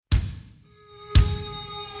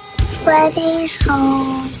Freddy's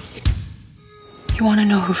home. You want to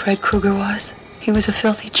know who Fred Krueger was? He was a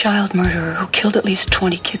filthy child murderer who killed at least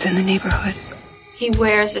 20 kids in the neighborhood. He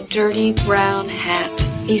wears a dirty brown hat.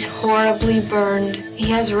 He's horribly burned.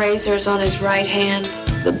 He has razors on his right hand.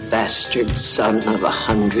 The bastard son of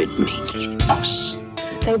 100 maniacs.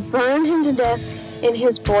 They burned him to death in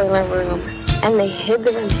his boiler room, and they hid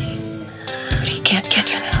the remains. But he can't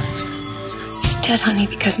get you now. He's dead, honey,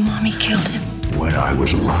 because Mommy killed him. When I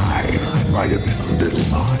was alive, I might have been a little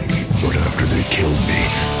naughty, but after they killed me,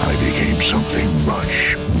 I became something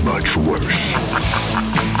much, much worse.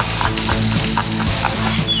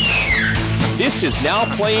 This is Now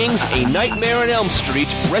Playing's A Nightmare on Elm Street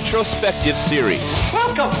retrospective series.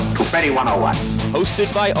 Welcome to Freddy 101.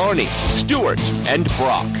 Hosted by Arnie, Stewart, and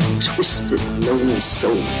Brock. Twisted, lonely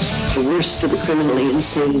souls. The worst of the criminally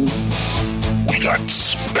insane. We got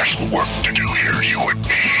special work to do here, you and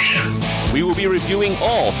me. We will be reviewing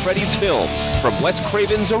all Freddy's films, from Wes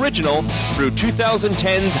Craven's original through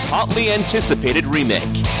 2010's hotly anticipated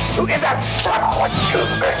remake. You get that trouble, excuse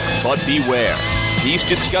me. But beware, these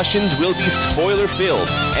discussions will be spoiler-filled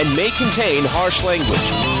and may contain harsh language.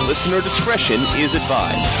 Listener discretion is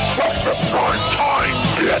advised. What's the third time,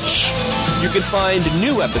 bitch? You can find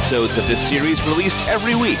new episodes of this series released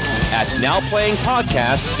every week at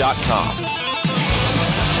nowplayingpodcast.com.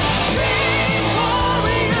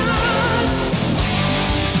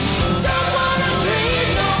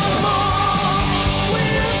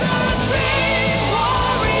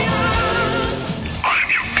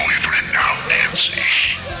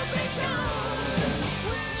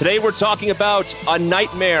 Today we're talking about A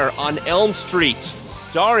Nightmare on Elm Street,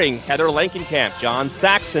 starring Heather Langenkamp, John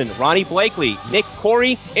Saxon, Ronnie Blakely, Nick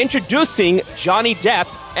Corey, introducing Johnny Depp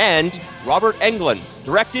and Robert Englund,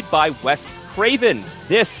 directed by Wes Craven.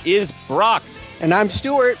 This is Brock. And I'm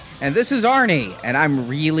Stewart. And this is Arnie, and I'm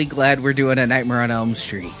really glad we're doing A Nightmare on Elm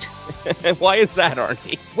Street. Why is that,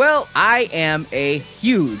 Arnie? Well, I am a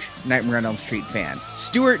huge Nightmare on Elm Street fan.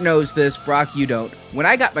 Stewart knows this, Brock, you don't. When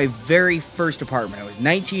I got my very first apartment, I was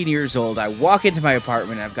 19 years old, I walk into my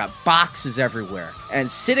apartment and I've got boxes everywhere. And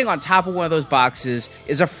sitting on top of one of those boxes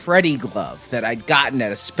is a Freddy glove that I'd gotten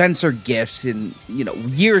at a Spencer Gifts in,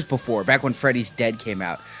 years before, back when Freddy's Dead came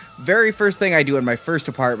out. Very first thing I do in my first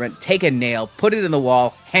apartment, take a nail, put it in the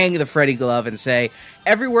wall, hang the Freddy glove, and say,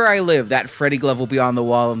 everywhere I live, that Freddy glove will be on the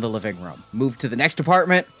wall in the living room. Moved to the next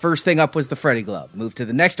apartment, first thing up was the Freddy glove. Moved to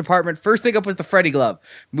the next apartment, first thing up was the Freddy glove.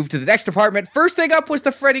 Moved to the next apartment, first thing up was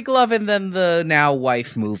the Freddy glove, and then the now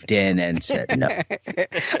wife moved in and said no. I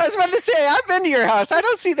was about to say, I've been to your house. I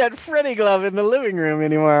don't see that Freddy glove in the living room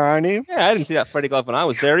anymore, Arnie. Yeah, I didn't see that Freddy glove when I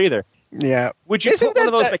was there either. Yeah. Would you put one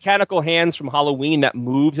of those mechanical hands from Halloween that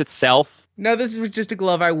moves itself? No, this was just a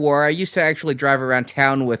glove I wore. I used to actually drive around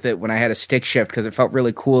town with it when I had a stick shift because it felt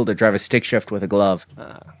really cool to drive a stick shift with a glove.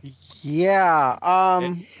 Yeah.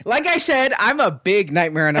 Like I said, I'm a big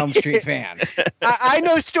Nightmare on Elm Street fan. I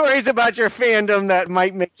know stories about your fandom that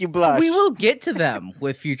might make you blush. We will get to them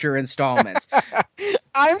with future installments.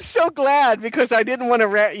 I'm so glad because I didn't want to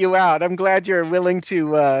rat you out. I'm glad you're willing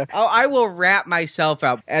to... I will rat myself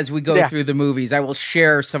out as we go through the movies. I will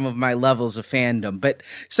share some of my levels of fandom. But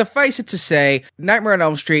suffice it to say, Nightmare on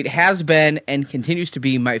Elm Street has been and continues to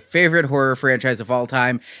be my favorite horror franchise of all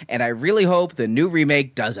time. And I really hope the new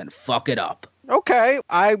remake doesn't fuck it up. Okay,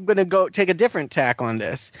 I'm going to go take a different tack on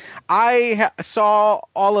this. I saw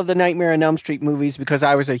all of the Nightmare on Elm Street movies because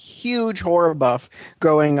I was a huge horror buff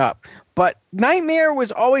growing up. But Nightmare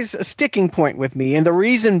was always a sticking point with me. And the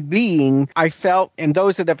reason being, I felt, and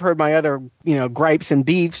those that have heard my other, gripes and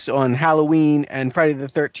beefs on Halloween and Friday the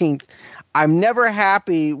 13th, I'm never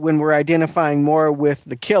happy when we're identifying more with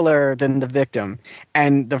the killer than the victim.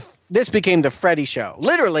 And this became the Freddy show.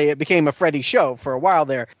 Literally, it became a Freddy show for a while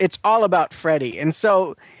there. It's all about Freddy. And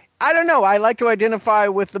so, I don't know. I like to identify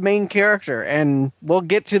with the main character, and we'll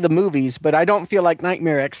get to the movies, but I don't feel like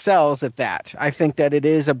Nightmare excels at that. I think that it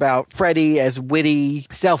is about Freddy as witty,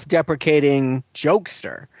 self-deprecating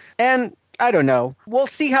jokester. And I don't know. We'll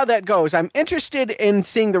see how that goes. I'm interested in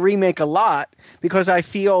seeing the remake a lot because I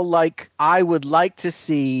feel like I would like to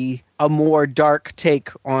see a more dark take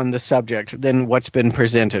on the subject than what's been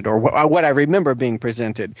presented or what I remember being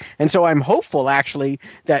presented. And so I'm hopeful, actually,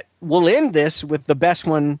 that we'll end this with the best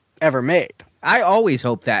one ever made. I always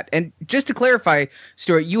hope that. And just to clarify,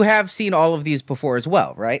 Stuart, you have seen all of these before as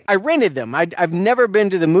well, right? I rented them. I've never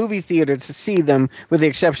been to the movie theater to see them, with the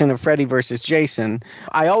exception of Freddy vs. Jason.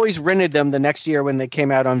 I always rented them the next year when they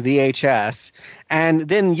came out on VHS. And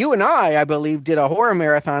then you and I believe, did a horror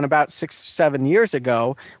marathon about 6-7 years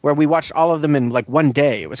ago where we watched all of them in like one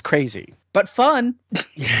day. It was crazy. But fun.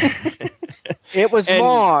 It was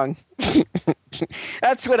long.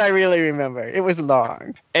 That's what I really remember. It was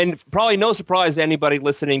long. And probably no surprise to anybody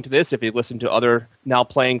listening to this, if you listen to other Now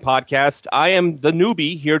Playing podcasts, I am the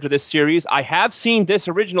newbie here to this series. I have seen this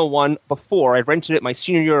original one before. I rented it my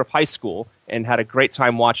senior year of high school and had a great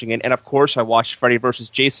time watching it. And of course, I watched Freddy vs.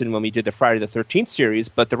 Jason when we did the Friday the 13th series.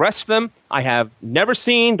 But the rest of them, I have never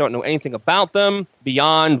seen, don't know anything about them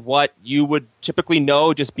beyond what you would typically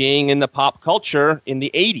know just being in the pop culture in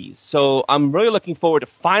the 80s. So I'm really looking forward to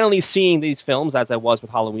finally seeing these films, as I was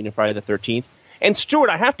with Halloween and Friday the 13th. And Stuart,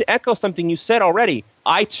 I have to echo something you said already.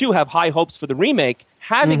 I, too, have high hopes for the remake,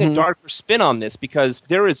 having a darker spin on this, because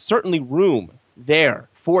there is certainly room there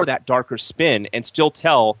for that darker spin and still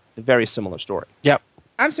tell the very similar story. Yep.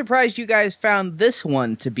 I'm surprised you guys found this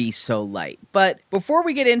one to be so light. But before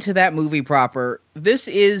we get into that movie proper, this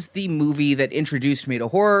is the movie that introduced me to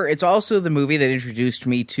horror. It's also the movie that introduced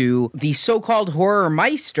me to the so-called horror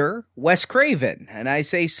meister, Wes Craven. And I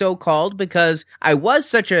say so-called because I was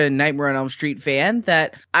such a Nightmare on Elm Street fan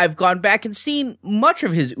that I've gone back and seen much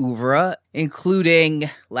of his oeuvre,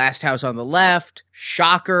 including Last House on the Left,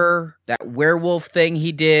 Shocker, that werewolf thing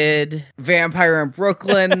he did, Vampire in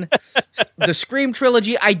Brooklyn, the Scream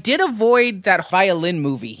trilogy. I did avoid that violin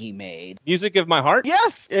movie he made. Music of My Heart?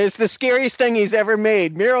 Yes, it's the scariest thing he's ever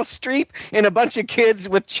made. Meryl Streep and a bunch of kids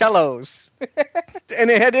with cellos.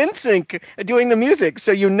 And it had NSYNC doing the music,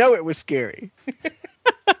 so you know it was scary.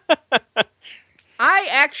 I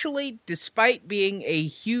actually, despite being a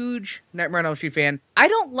huge Nightmare on Elm Street fan, I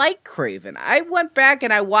don't like Craven. I went back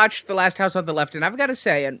and I watched The Last House on the Left, and I've got to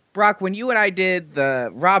say, and Brock, when you and I did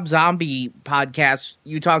the Rob Zombie podcast,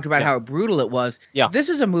 you talked about how brutal it was. Yeah. This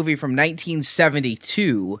is a movie from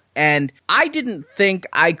 1972, and I didn't think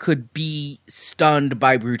I could be stunned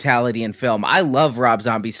by brutality in film. I love Rob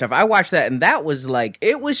Zombie stuff. I watched that, and that was like,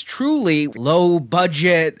 it was truly low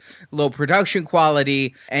budget, low production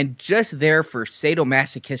quality, and just there for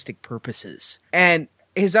sadomasochistic purposes. And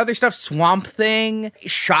his other stuff, Swamp Thing,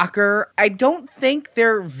 Shocker, I don't think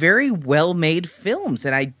they're very well-made films,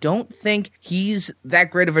 and I don't think he's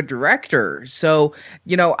that great of a director. So,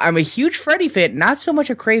 you know, I'm a huge Freddy fan, not so much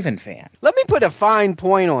a Craven fan. Let me put a fine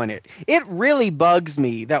point on it. It really bugs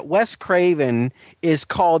me that Wes Craven is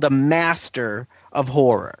called a master of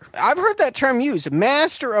horror. I've heard that term used,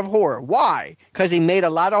 master of horror. Why? Because he made a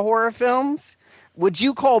lot of horror films? Would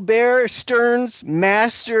you call Bear Stearns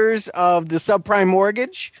masters of the subprime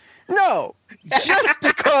mortgage? No. Just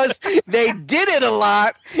because they did it a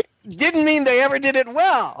lot didn't mean they ever did it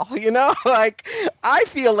well. You know, like, I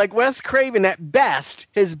feel like Wes Craven at best,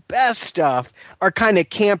 his best stuff are kind of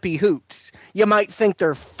campy hoots. You might think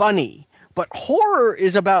they're funny, but horror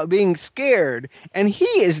is about being scared, and he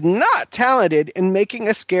is not talented in making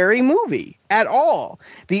a scary movie at all.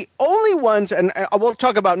 The only ones, and I will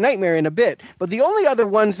talk about Nightmare in a bit, but the only other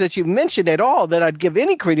ones that you've mentioned at all that I'd give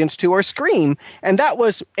any credence to are Scream, and that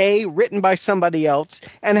was written by somebody else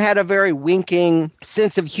and had a very winking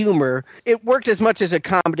sense of humor. It worked as much as a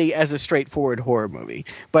comedy as a straightforward horror movie.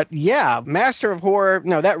 But yeah, Master of Horror,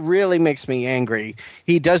 no, that really makes me angry.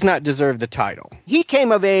 He does not deserve the title. He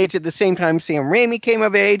came of age at the same time Sam Raimi came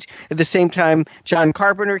of age, at the same time John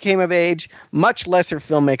Carpenter came of age, much lesser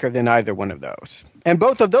filmmaker than either one of those. And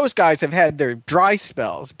both of those guys have had their dry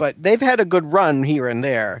spells, but they've had a good run here and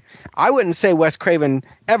there. I wouldn't say Wes Craven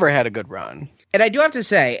ever had a good run. And I do have to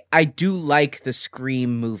say, I do like the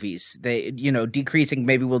Scream movies. They, you know, decreasing,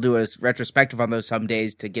 maybe we'll do a retrospective on those some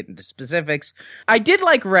days to get into specifics. I did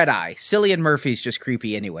like Red Eye. Cillian Murphy's just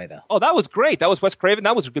creepy anyway, though. Oh, that was great. That was Wes Craven.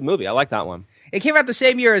 That was a good movie. I like that one. It came out the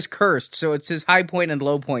same year as Cursed, so it's his high point and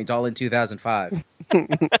low point all in 2005.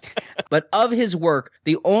 But of his work,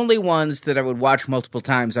 the only ones that I would watch multiple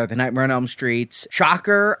times are the Nightmare on Elm Streets,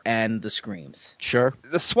 Shocker, and the Screams. Sure.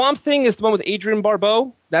 The Swamp Thing is the one with Adrian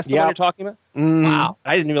Barbeau? That's the one you're talking about? Wow.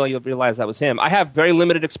 I didn't really realize that was him. I have very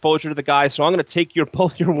limited exposure to the guy, so I'm going to take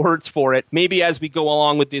both your words for it. Maybe as we go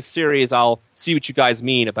along with this series, I'll see what you guys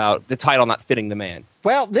mean about the title not fitting the man.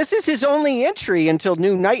 Well, this is his only entry until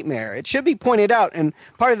New Nightmare. It should be pointed out, and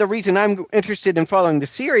part of the reason I'm interested in following the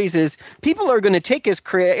series is people are going to take his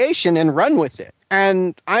creation and run with it.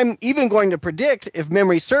 And I'm even going to predict, if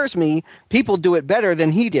memory serves me, people do it better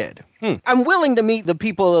than he did. I'm willing to meet the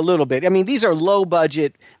people a little bit. I mean, these are low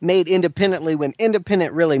budget, made independently when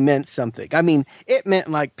independent really meant something. I mean, it meant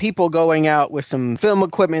like people going out with some film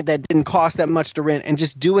equipment that didn't cost that much to rent and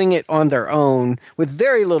just doing it on their own with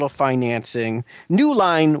very little financing. New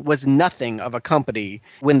Line was nothing of a company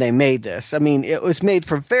when they made this. I mean, it was made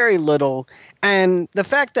for very little, And the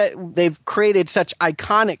fact that they've created such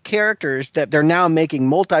iconic characters that they're now making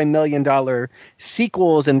multi-million-dollar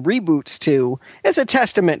sequels and reboots to is a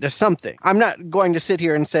testament to something. I'm not going to sit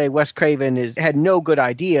here and say Wes Craven had no good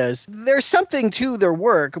ideas. There's something to their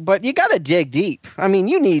work, but you got to dig deep. I mean,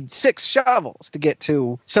 you need 6 shovels to get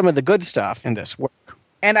to some of the good stuff in this work.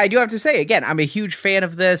 And I do have to say, again, I'm a huge fan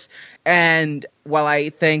of this, and while I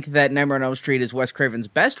think that Nightmare on Elm Street is Wes Craven's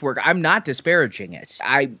best work, I'm not disparaging it.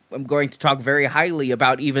 I am going to talk very highly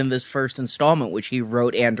about even this first installment, which he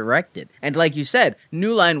wrote and directed. And like you said,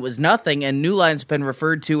 New Line was nothing, and New Line's been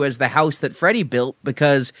referred to as the house that Freddy built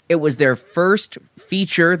because it was their first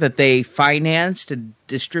feature that they financed and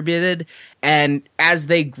distributed, and as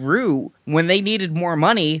they grew, when they needed more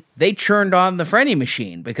money, they churned on the Freddy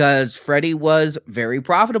machine because Freddy was very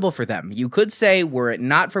profitable for them. You could say, were it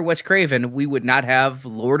not for Wes Craven, we would not have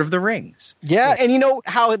Lord of the Rings. Yeah, and you know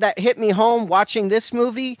how that hit me home watching this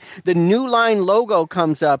movie? The New Line logo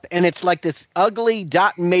comes up, and it's like this ugly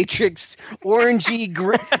dot matrix orangey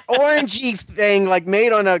thing like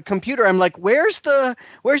made on a computer. I'm like, where's the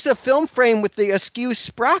film frame with the askew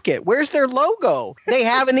sprocket? Where's their logo? They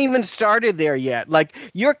haven't even started there yet. Like,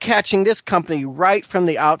 you're catching this company right from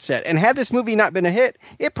the outset. And had this movie not been a hit,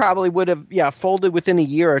 it probably would have, folded within a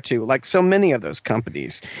year or two, like so many of those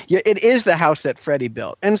companies. Yeah, it is the house that Freddy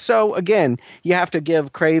built. And so, again, you have to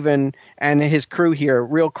give Craven and his crew here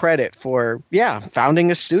real credit for, founding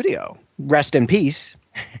a studio. Rest in peace.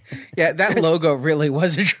 Yeah, that logo really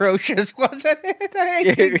was atrocious, wasn't it? I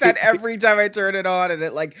hate that every time I turn it on and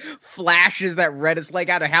it like flashes that red. It's like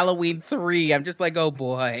out of Halloween 3. I'm just like, oh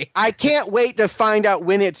boy. I can't wait to find out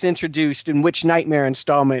when it's introduced and which Nightmare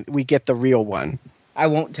installment we get the real one. I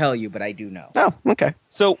won't tell you, but I do know. Oh, okay.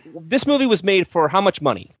 So this movie was made for how much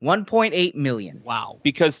money? $1.8 million. Wow.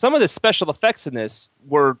 Because some of the special effects in this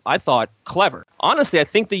were, I thought, clever. Honestly, I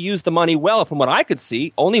think they used the money well from what I could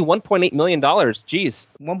see. Only $1.8 million. Jeez.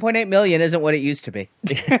 $1.8 million isn't what it used to be.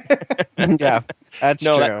 Yeah, that's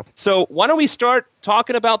true. So why don't we start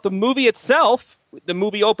talking about the movie itself? The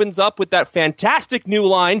movie opens up with that fantastic New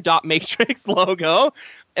Line dot matrix logo.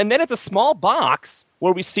 And then it's a small box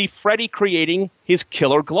where we see Freddy creating his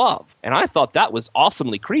killer glove. And I thought that was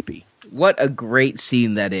awesomely creepy. What a great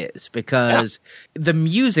scene that is, because the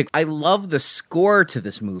music, I love the score to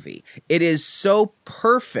this movie. It is so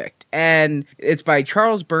perfect, and it's by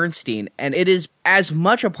Charles Bernstein, and it is as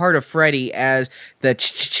much a part of Freddy as the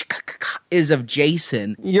is of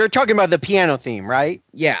Jason. You're talking about the piano theme, right?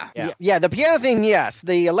 Yeah. Yeah, the piano theme, yes.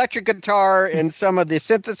 The electric guitar and some of the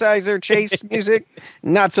synthesizer chase music,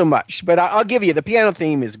 not so much. But I'll give you, the piano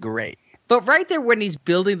theme is great. But right there when he's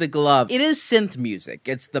building the glove, it is synth music.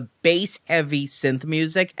 It's the bass-heavy synth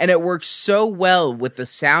music, and it works so well with the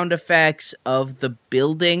sound effects of the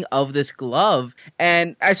building of this glove.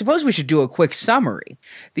 And I suppose we should do a quick summary.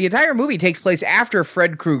 The entire movie takes place after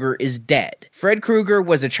Fred Krueger is dead. Fred Krueger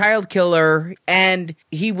was a child killer, and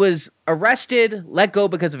he was arrested, let go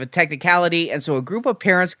because of a technicality, and so a group of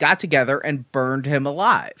parents got together and burned him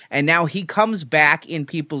alive. And now he comes back in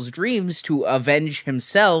people's dreams to avenge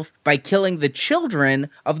himself by killing the children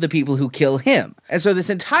of the people who kill him. And so this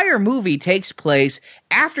entire movie takes place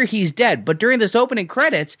after he's dead, but during this opening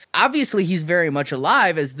credits, obviously he's very much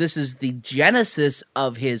alive, as this is the genesis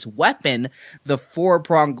of his weapon, the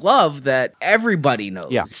 4-pronged glove that everybody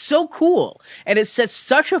knows. Yeah. It's so cool. And it sets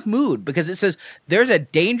such a mood because it says, there's a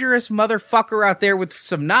dangerous motherfucker out there with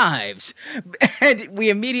some knives. And we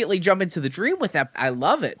immediately jump into the dream with that. I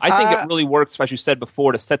love it. I think it really works, as you said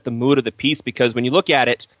before, to set the mood of the piece, because when you look at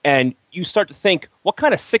it and you start to think, what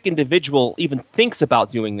kind of sick individual even thinks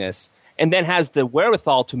about doing this? And then has the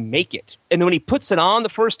wherewithal to make it. And then when he puts it on the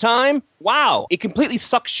first time, wow, it completely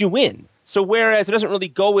sucks you in. So whereas it doesn't really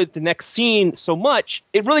go with the next scene so much,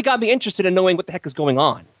 it really got me interested in knowing what the heck is going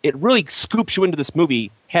on. It really scoops you into this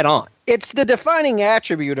movie head on. It's the defining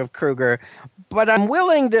attribute of Krueger, but I'm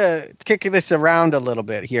willing to kick this around a little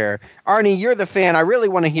bit here. Arnie, you're the fan. I really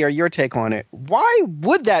want to hear your take on it. Why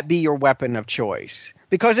would that be your weapon of choice?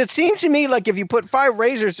 Because it seems to me like if you put 5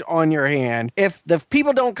 razors on your hand, if the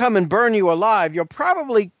people don't come and burn you alive, you'll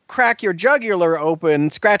probably crack your jugular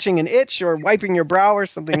open, scratching an itch or wiping your brow or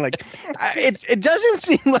something like. It doesn't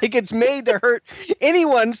seem like it's made to hurt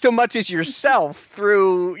anyone so much as yourself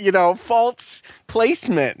through, false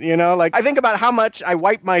placement, Like, I think about how much I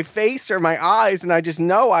wipe my face or my eyes, and I just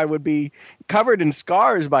know I would be covered in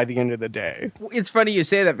scars by the end of the day. It's funny you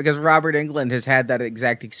say that because Robert Englund has had that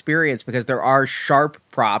exact experience because there are sharp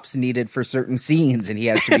props needed for certain scenes and he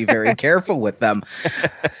has to be very careful with them.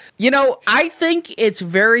 I think it's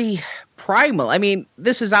very primal. I mean,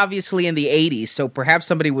 this is obviously in the 80s, so perhaps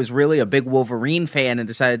somebody was really a big Wolverine fan and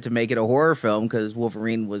decided to make it a horror film because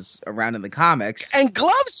Wolverine was around in the comics. And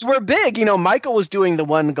gloves were big. Michael was doing the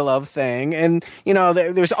one glove thing. And,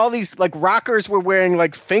 there's all these, like, rockers were wearing,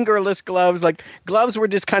 like, fingerless gloves. Like, gloves were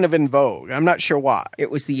just kind of in vogue. I'm not sure why.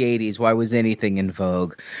 It was the 80s. Why was anything in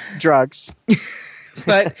vogue? Drugs.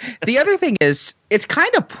 But the other thing is, it's kind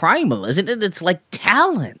of primal, isn't it? It's like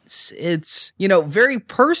talents. It's, very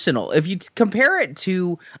personal. If you compare it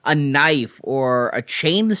to a knife or a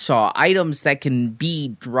chainsaw, items that can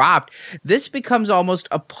be dropped, this becomes almost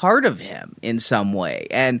a part of him in some way.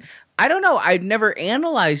 And I don't know. I've never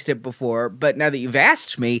analyzed it before, but now that you've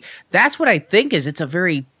asked me, that's what I think is. It's a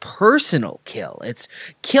very personal kill. It's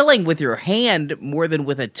killing with your hand more than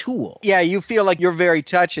with a tool. Yeah, you feel like your very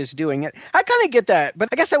touch is doing it. I kind of get that, but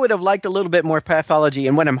I guess I would have liked a little bit more pathology,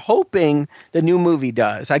 and what I'm hoping the new movie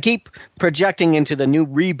does. I keep projecting into the new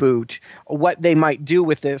reboot what they might do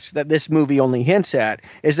with this, that this movie only hints at,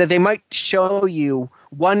 is that they might show you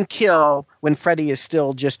one kill when Freddy is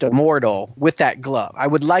still just a mortal with that glove. I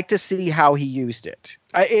would like to see how he used it.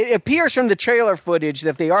 It appears from the trailer footage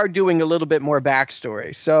that they are doing a little bit more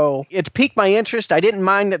backstory. So it piqued my interest. I didn't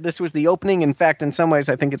mind that this was the opening. In fact, in some ways,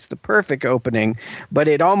 I think it's the perfect opening. But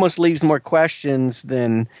it almost leaves more questions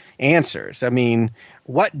than answers. I mean,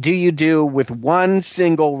 what do you do with one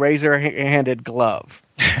single razor-handed glove?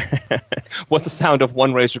 What's the sound of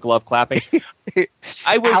one razor glove clapping?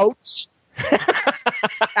 Ouch.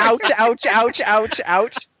 Ouch, ouch, ouch, ouch,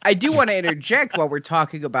 ouch. I do want to interject while we're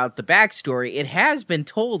talking about the backstory. It has been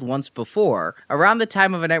told once before. Around the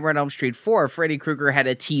time of A Nightmare on Elm Street 4, Freddy Krueger had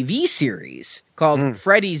a TV series called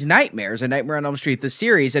Freddy's Nightmares, A Nightmare on Elm Street, the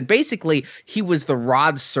series. And basically, he was the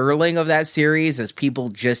Rod Serling of that series, as people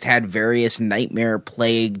just had various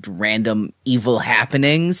nightmare-plagued random evil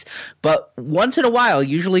happenings. But once in a while,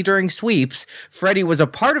 usually during sweeps, Freddy was a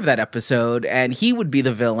part of that episode, and he would be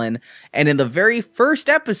the villain. And in the very first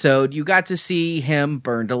episode, you got to see him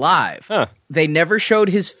burned alive. Huh. They never showed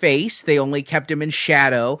his face. They only kept him in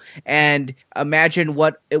shadow. And imagine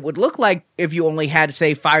what it would look like if you only had,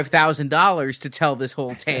 say, $5,000 to tell this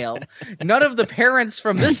whole tale. None of the parents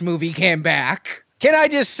from this movie came back. Can I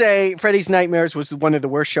just say, Freddy's Nightmares was one of the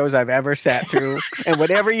worst shows I've ever sat through. And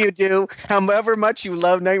whatever you do, however much you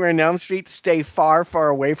love Nightmare on Elm Street, stay far, far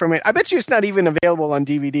away from it. I bet you it's not even available on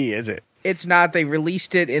DVD, is it? It's not. They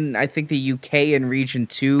released it in, I think, the UK in Region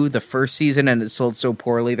 2, the first season, and it sold so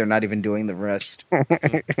poorly they're not even doing the rest.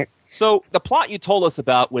 So the plot you told us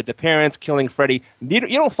about with the parents killing Freddy, you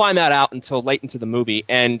don't find that out until late into the movie,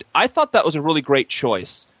 and I thought that was a really great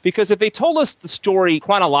choice. Because if they told us the story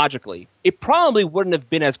chronologically, it probably wouldn't have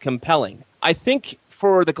been as compelling. I think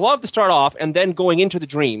for the glove to start off, and then going into the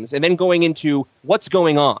dreams, and then going into what's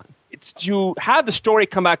going on, it's to have the story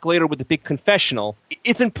come back later with the big confessional.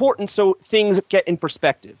 It's important so things get in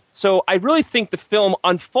perspective. So I really think the film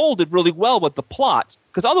unfolded really well with the plot,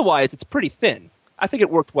 because otherwise it's pretty thin. I think it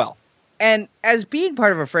worked well. And as being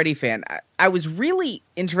part of a Freddy fan, I was really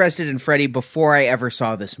interested in Freddy before I ever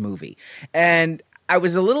saw this movie. And I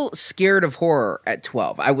was a little scared of horror at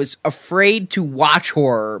 12. I was afraid to watch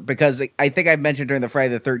horror because I think I mentioned during the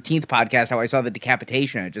Friday the 13th podcast how I saw the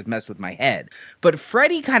decapitation and it just messed with my head. But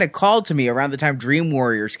Freddy kind of called to me around the time Dream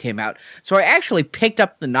Warriors came out. So I actually picked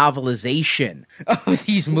up the novelization of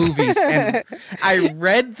these movies and I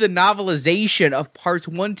read the novelization of parts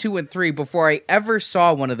 1, 2, and 3 before I ever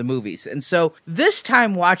saw one of the movies. And so this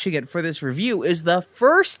time watching it for this review is the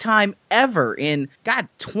first time ever in,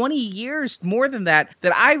 20 years, more than that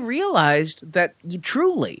I realized that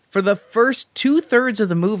truly, for the first 2/3 of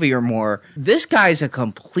the movie or more, this guy's a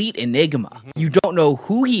complete enigma. Mm-hmm. You don't know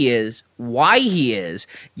who he is, why he is.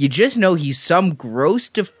 You just know he's some gross,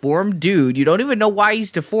 deformed dude. You don't even know why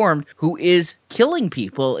he's deformed, who is killing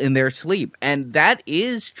people in their sleep. And that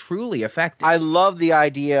is truly effective. I love the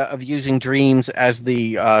idea of using dreams as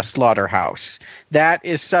the slaughterhouse. That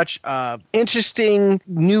is such an interesting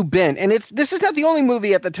new bent. And this is not the only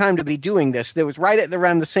movie at the time to be doing this. There was right at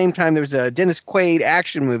around the same time, there was a Dennis Quaid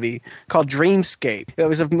action movie called Dreamscape. It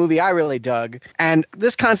was a movie I really dug. And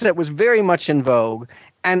this concept was very much in vogue.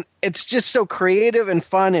 And it's just so creative and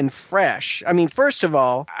fun and fresh. I mean, first of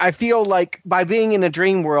all, I feel like by being in a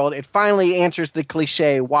dream world, it finally answers the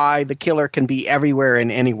cliche why the killer can be everywhere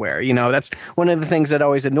and anywhere. You know, that's one of the things that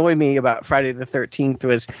always annoyed me about Friday the 13th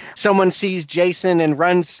was someone sees Jason and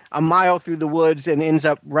runs a mile through the woods and ends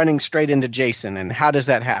up running straight into Jason. And how does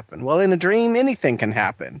that happen? Well, in a dream, anything can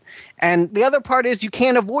happen. And the other part is you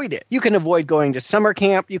can't avoid it. You can avoid going to summer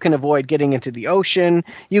camp. You can avoid getting into the ocean.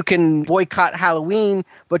 You can boycott Halloween,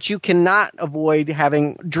 but you cannot avoid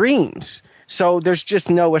having dreams. So there's just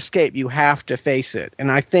no escape. You have to face it.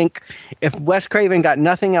 And I think if Wes Craven got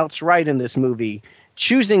nothing else right in this movie,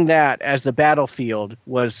 choosing that as the battlefield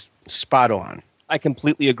was spot on. I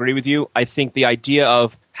completely agree with you. I think the idea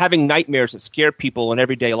of having nightmares that scare people in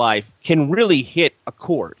everyday life can really hit a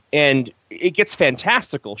chord. And it gets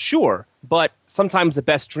fantastical, sure, but sometimes the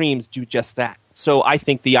best dreams do just that. So I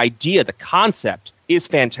think the idea, the concept, is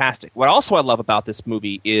fantastic. What also I love about this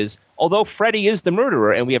movie is, although Freddy is the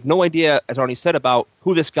murderer, and we have no idea, as Arnie said, about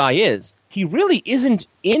who this guy is, he really isn't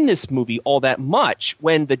in this movie all that much.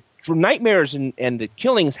 When the nightmares and the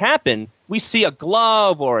killings happen, we see a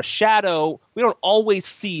glove or a shadow. We don't always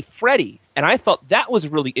see Freddy. And I thought that was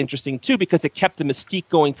really interesting, too, because it kept the mystique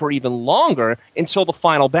going for even longer until the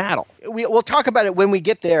final battle. We'll talk about it when we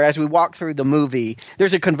get there as we walk through the movie.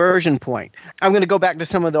 There's a conversion point. I'm going to go back to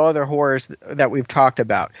some of the other horrors that we've talked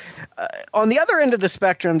about. On the other end of the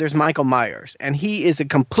spectrum, there's Michael Myers, and he is a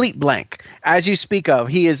complete blank. As you speak of,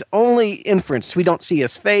 he is only inferenced. We don't see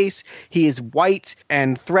his face. He is white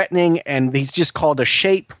and threatening, and he's just called a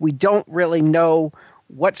shape. We don't really know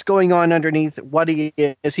what's going on underneath, what he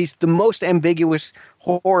is. He's the most ambiguous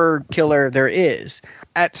horror killer there is.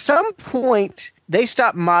 At some point, they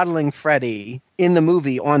stop modeling Freddy in the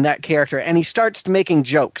movie on that character, and he starts making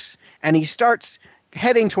jokes, and he starts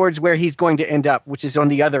heading towards where he's going to end up, which is on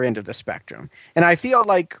the other end of the spectrum. And I feel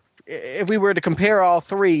like if we were to compare all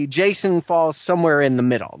three, Jason falls somewhere in the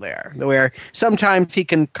middle there, where sometimes he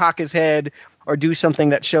can cock his head or do something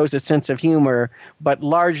that shows a sense of humor, but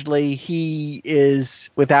largely he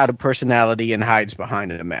is without a personality and hides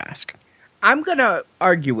behind a mask. I'm going to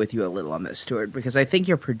argue with you a little on this, Stuart, because I think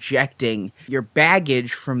you're projecting your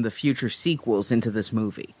baggage from the future sequels into this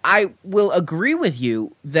movie. I will agree with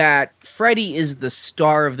you that Freddy is the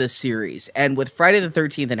star of this series, and with Friday the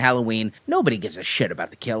 13th and Halloween, nobody gives a shit about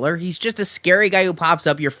the killer. He's just a scary guy who pops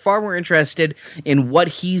up. You're far more interested in what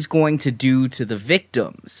he's going to do to the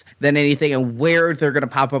victims than anything, and where they're going to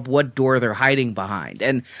pop up, what door they're hiding behind.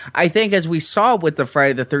 And I think as we saw with the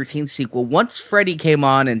Friday the 13th sequel, once Freddy came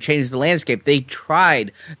on and changed the landscape, they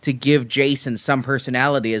tried to give Jason some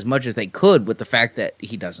personality as much as they could with the fact that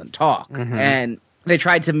he doesn't talk. Mm-hmm. And they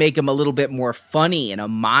tried to make him a little bit more funny in a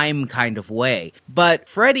mime kind of way. But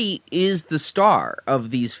Freddy is the star of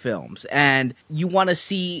these films, and you want to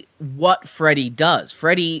see what Freddy does.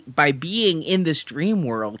 Freddy, by being in this dream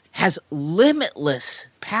world, has limitless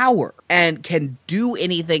power and can do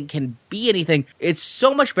anything, can be anything. It's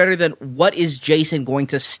so much better than what is Jason going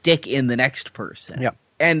to stick in the next person. Yep.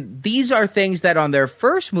 And these are things that on their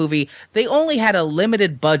first movie, they only had a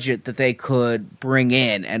limited budget that they could bring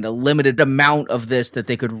in and a limited amount of this that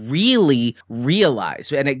they could really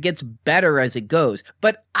realize. And it gets better as it goes.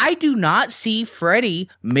 But I do not see Freddy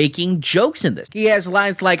making jokes in this. He has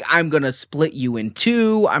lines like, I'm going to split you in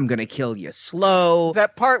two. I'm going to kill you slow.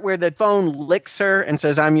 That part where the phone licks her and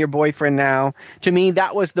says, I'm your boyfriend now. To me,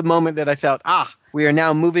 that was the moment that I felt, we are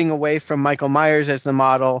now moving away from Michael Myers as the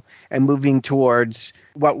model and moving towards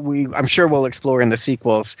what I'm sure we'll explore in the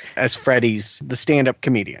sequels as Freddy's the stand-up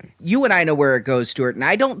comedian. You and I know where it goes, Stuart, and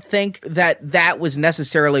I don't think that was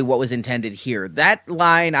necessarily what was intended here. That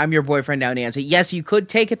line, I'm your boyfriend now, Nancy, yes, you could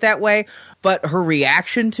take it that way, but her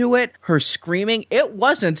reaction to it, her screaming, it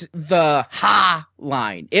wasn't the ha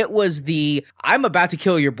line. It was the I'm about to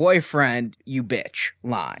kill your boyfriend, you bitch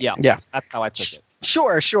line. Yeah. That's how I took it.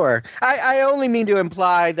 Sure. I only mean to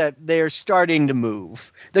imply that they're starting to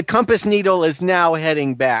move. The compass needle is now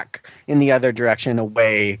heading back in the other direction,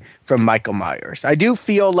 away from Michael Myers. I do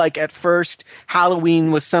feel like at first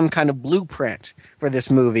Halloween was some kind of blueprint for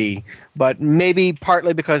this movie, but maybe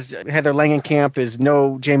partly because Heather Langenkamp is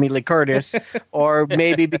no Jamie Lee Curtis, or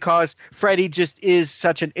maybe because Freddy just is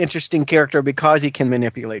such an interesting character because he can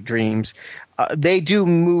manipulate dreams. They do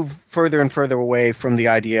move further and further away from the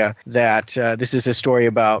idea that this is a story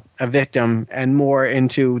about a victim and more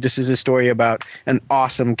into this is a story about an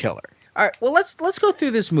awesome killer. All right, well, let's go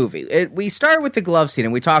through this movie. We start with the glove scene,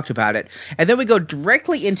 and we talked about it, and then we go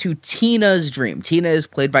directly into Tina's dream. Tina is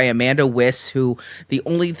played by Amanda Wyss, who the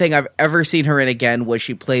only thing I've ever seen her in again was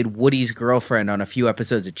she played Woody's girlfriend on a few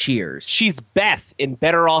episodes of Cheers. She's Beth in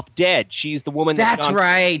Better Off Dead. She's the woman That's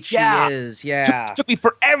right, she is, yeah. It took me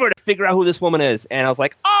forever to figure out who this woman is, and I was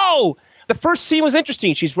like, oh! The first scene was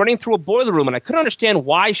interesting. She's running through a boiler room, and I couldn't understand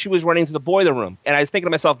why she was running through the boiler room. And I was thinking to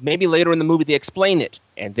myself, maybe later in the movie they explain it.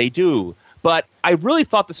 And they do. But I really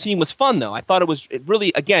thought the scene was fun, though. I thought it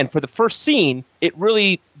really, again, for the first scene, it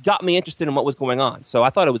really got me interested in what was going on. So I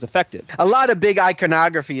thought it was effective. A lot of big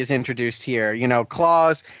iconography is introduced here. You know,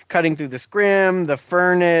 claws cutting through the scrim, the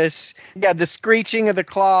furnace, the screeching of the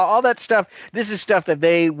claw, all that stuff. This is stuff that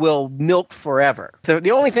they will milk forever. The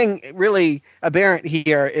only thing really aberrant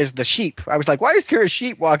here is the sheep. I was like, why is there a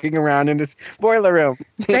sheep walking around in this boiler room?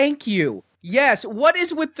 Thank you. Yes, what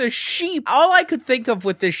is with the sheep? All I could think of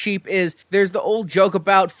with the sheep is there's the old joke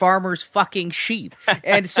about farmers fucking sheep.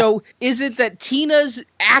 And so is it that Tina's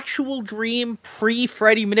actual dream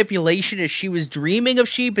pre-Freddy manipulation is she was dreaming of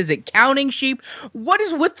sheep? Is it counting sheep? What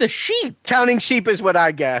is with the sheep? Counting sheep is what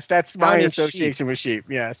I guess. That's my Counting association with sheep,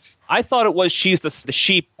 yes. I thought it was she's the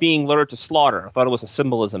sheep being lured to slaughter. I thought it was a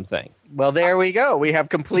symbolism thing. Well, there we go. We have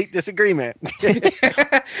complete disagreement.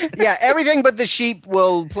 Yeah, everything but the sheep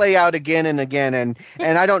will play out again and again. And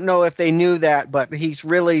I don't know if they knew that, but he's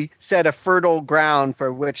really set a fertile ground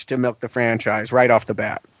for which to milk the franchise right off the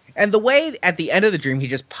bat. And the way at the end of the dream, he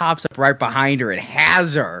just pops up right behind her and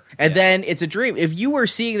has her. And then it's a dream. If you were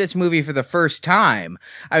seeing this movie for the first time,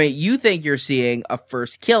 I mean, you think you're seeing a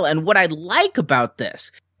first kill. And what I like about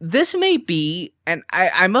this may be, and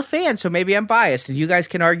I'm a fan, so maybe I'm biased, and you guys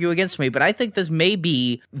can argue against me, but I think this may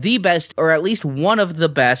be the best, or at least one of the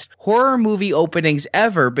best, horror movie openings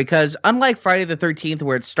ever, because unlike Friday the 13th,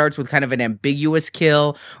 where it starts with kind of an ambiguous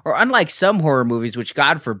kill, or unlike some horror movies, which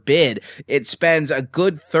God forbid, it spends a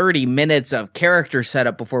good 30 minutes of character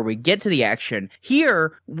setup before we get to the action,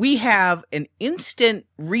 here we have an instant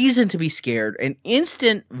reason to be scared, an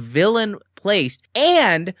instant villain placed,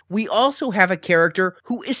 and we also have a character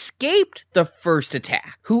who escaped the first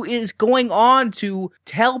attack, who is going on to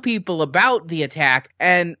tell people about the attack,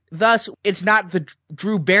 and thus it's not the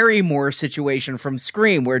Drew Barrymore situation from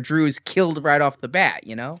Scream where Drew is killed right off the bat,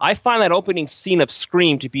 you know? I find that opening scene of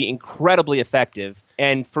Scream to be incredibly effective.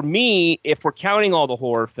 And for me, if we're counting all the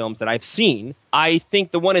horror films that I've seen, I think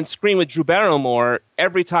the one in Scream with Drew Barrymore,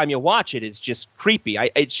 every time you watch it, is just creepy.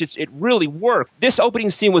 It really worked. This opening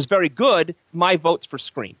scene was very good. My vote's for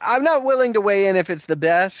Scream. I'm not willing to weigh in if it's the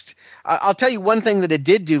best. I'll tell you one thing that it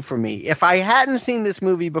did do for me. If I hadn't seen this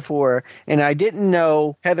movie before and I didn't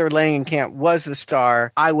know Heather Langenkamp was the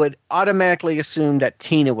star, I would automatically assume that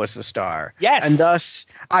Tina was the star. Yes. And thus,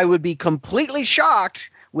 I would be completely shocked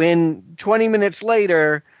when 20 minutes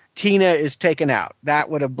later, Tina is taken out. That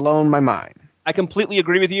would have blown my mind. I completely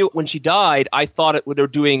agree with you. When she died, I thought they were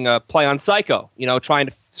doing a play on Psycho, trying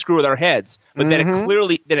to screw with our heads. But then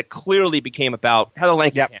it clearly became about Heather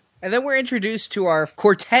Langenkamp. Yep. And then we're introduced to our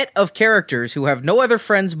quartet of characters who have no other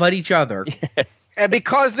friends but each other. Yes. And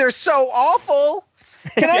because they're so awful.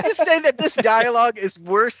 Can I just say that this dialogue is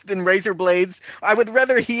worse than razor blades? I would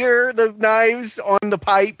rather hear the knives on the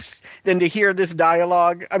pipes than to hear this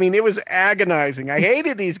dialogue. I mean, it was agonizing. I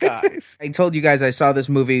hated these guys. I told you guys I saw this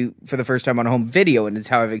movie for the first time on home video, and it's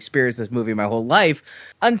how I've experienced this movie my whole life.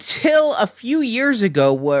 Until a few years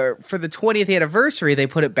ago, where for the 20th anniversary, they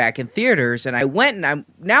put it back in theaters, and I went, and I'm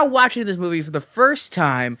now watching this movie for the first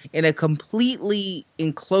time in a completely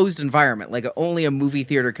enclosed environment, like only a movie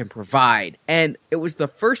theater can provide. And it was the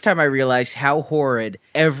first time I realized how horrid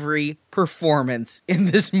every performance in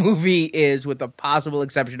this movie is, with the possible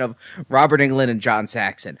exception of Robert Englund and John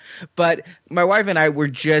Saxon. But my wife and I were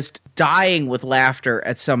just dying with laughter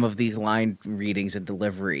at some of these line readings and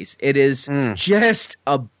deliveries. It is just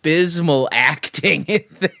abysmal acting in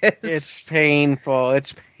this. It's painful.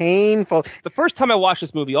 It's painful. The first time I watched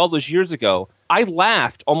this movie all those years ago, I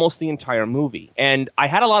laughed almost the entire movie, and I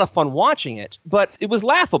had a lot of fun watching it, but it was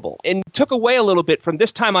laughable and took away a little bit from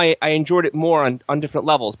this time. I enjoyed it more on different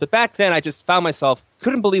levels, but back then I just found myself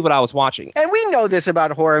couldn't believe what I was watching. And we know this about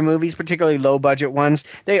horror movies, particularly low-budget ones.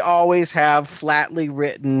 They always have flatly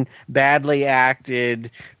written, badly acted,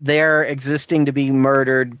 they're existing to be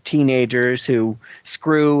murdered teenagers who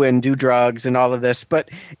screw and do drugs and all of this. But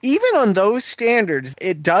even on those standards,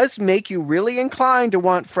 it does make you really inclined to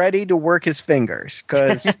want Freddy to work his fingers,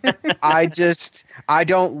 because I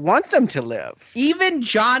don't want them to live. Even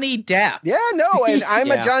Johnny Depp. Yeah, no, and I'm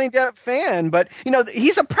a Johnny Depp fan, but,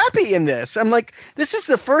 he's a preppy in this. I'm like, this is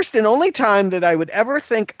the first and only time that I would ever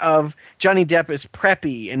think of Johnny Depp as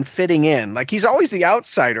preppy and fitting in. Like, he's always the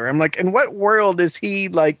outsider. I'm like, in what world is he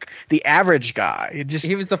like the average guy?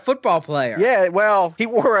 He was the football player. Yeah, well, he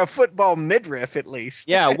wore a football midriff at least.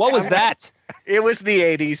 Yeah, what was that? It was the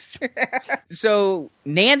 80s. So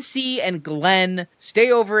Nancy and Glenn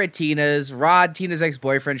stay over at Tina's. Rod, Tina's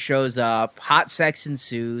ex-boyfriend, shows up. Hot sex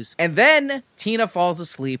ensues. And then Tina falls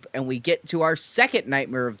asleep, and we get to our second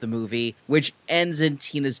nightmare of the movie, which ends in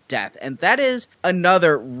Tina's death. And that is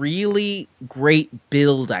another really great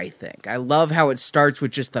build, I think. I love how it starts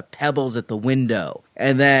with just the pebbles at the window.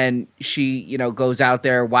 And then she, goes out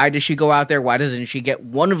there. Why does she go out there? Why doesn't she get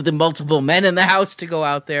one of the multiple men in the house to go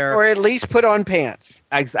out there? Or at least put on pants.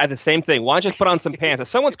 I have the same thing. Why don't you just put on some pants? If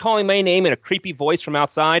someone's calling my name in a creepy voice from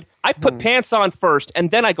outside, I put pants on first,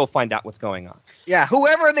 and then I go find out what's going on. Yeah,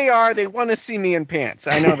 whoever they are, they want to see me in pants.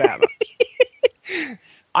 I know that much.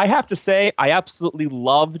 I have to say, I absolutely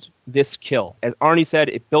loved this kill. As Arnie said,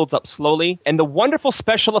 it builds up slowly. And the wonderful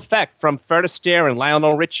special effect from Fred Astaire and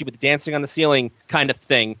Lionel Richie with the dancing on the ceiling kind of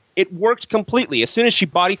thing, it worked completely. As soon as she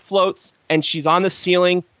body floats and she's on the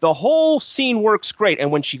ceiling, the whole scene works great.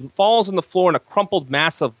 And when she falls on the floor in a crumpled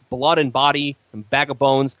mass of blood and body and bag of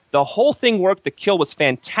bones, the whole thing worked. The kill was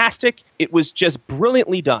fantastic. It was just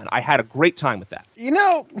brilliantly done. I had a great time with that.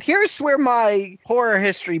 Here's where my horror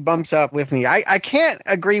history bumps up with me. I can't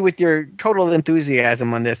agree with your total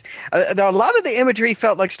enthusiasm on this. A lot of the imagery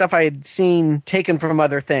felt like stuff I had seen taken from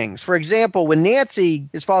other things. For example, when Nancy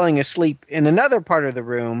is falling asleep in another part of the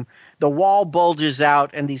room, the wall bulges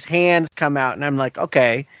out and these hands come out, and I'm like,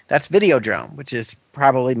 okay, that's Videodrome, which is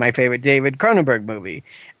probably my favorite David Cronenberg movie.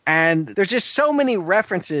 And there's just so many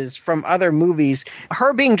references from other movies.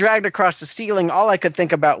 Her being dragged across the ceiling, all I could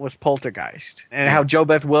think about was Poltergeist and how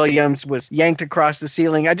JoBeth Williams was yanked across the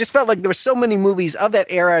ceiling. I just felt like there were so many movies of that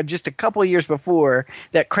era just a couple years before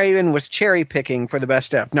that Craven was cherry picking for the best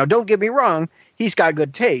stuff. Now, don't get me wrong. He's got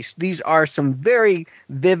good taste. These are some very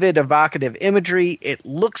vivid, evocative imagery. It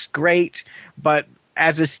looks great, but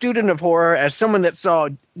as a student of horror, as someone that saw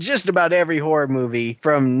just about every horror movie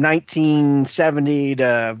from 1970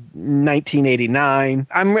 to 1989,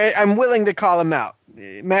 I'm willing to call him out.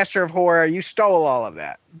 Master of Horror, you stole all of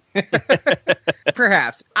that.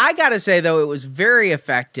 Perhaps. I gotta say, though, it was very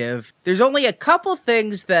effective. There's only a couple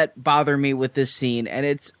things that bother me with this scene, and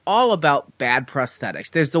it's all about bad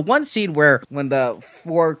prosthetics. There's the one scene where when the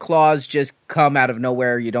four claws just come out of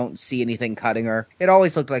nowhere, you don't see anything cutting her. It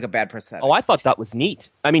always looked like a bad prosthetic. Oh, I thought that was neat.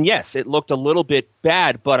 I mean, yes, it looked a little bit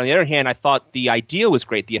bad, but on the other hand, I thought the idea was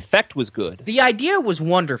great. The effect was good. The idea was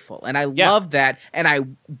wonderful, and I loved that, and I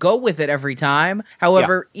go with it every time.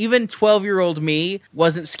 However, even 12-year-old me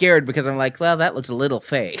wasn't scared because I'm like, well, that looks a little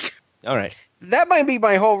fake. All right. That might be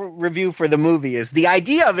my whole review for the movie is the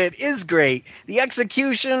idea of it is great. The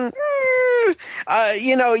execution,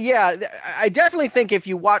 I definitely think if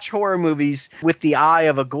you watch horror movies with the eye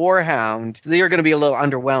of a gore hound, you're going to be a little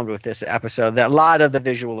underwhelmed with this episode. That a lot of the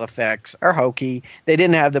visual effects are hokey. They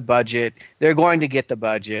didn't have the budget. They're going to get the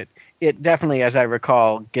budget. It definitely, as I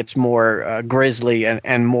recall, gets more grisly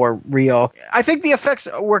and more real. I think the effects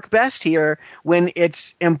work best here when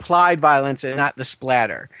it's implied violence and not the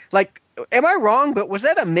splatter. Like, am I wrong? But was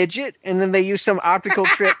that a midget? And then they used some optical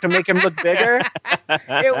trick to make him look bigger?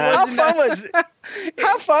 How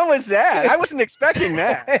fun was that? I wasn't expecting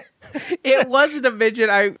that. It wasn't a midget.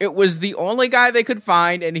 It was the only guy they could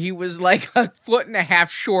find, and he was like a foot and a half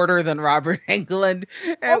shorter than Robert Englund.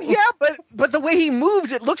 Oh yeah, but the way he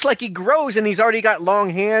moves, it looks like he grows, and he's already got long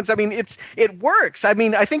hands. I mean, it works. I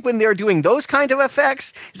mean, I think when they're doing those kind of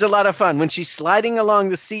effects, it's a lot of fun. When she's sliding along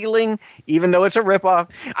the ceiling, even though it's a ripoff,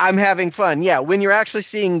 I'm having fun. Yeah, when you're actually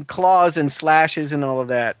seeing claws and slashes and all of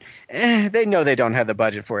that, they know they don't have the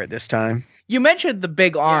budget for it this time. You mentioned the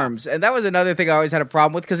big arms, and that was another thing I always had a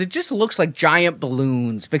problem with because it just looks like giant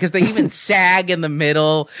balloons because they even sag in the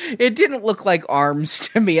middle. It didn't look like arms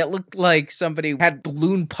to me. It looked like somebody had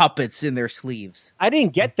balloon puppets in their sleeves. I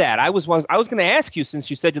didn't get that. I was going to ask you, since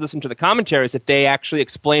you said you listened to the commentaries, if they actually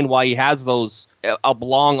explain why he has those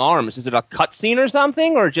long arms. Is it a cutscene or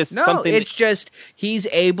something, or just something? No, it's just he's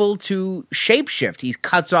able to shapeshift. He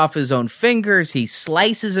cuts off his own fingers. He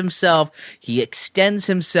slices himself. He extends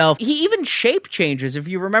himself. He even shape changes. If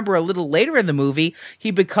you remember a little later in the movie, he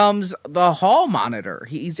becomes the hall monitor.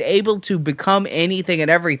 He's able to become anything and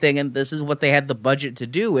everything, and this is what they had the budget to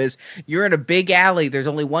do, is you're in a big alley, there's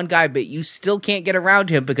only one guy, but you still can't get around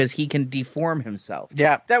him because he can deform himself.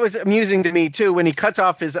 Yeah, that was amusing to me, too, when he cuts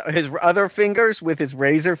off his other fingers with his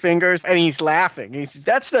razor fingers, and he's laughing.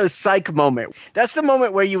 That's the psych moment. That's the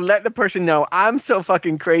moment where you let the person know, I'm so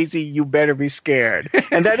fucking crazy, you better be scared.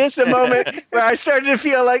 And that is the moment where I started to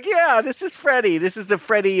feel like, yeah, this is Freddy. This is the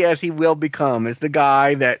Freddy as he will become, is the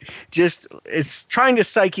guy that just is trying to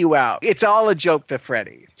psych you out. It's all a joke to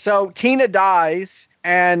Freddy. So Tina dies.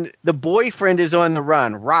 and the boyfriend is on the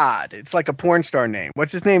run, Rod. It's like a porn star name.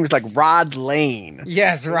 What's his name? It's like Rod Lane.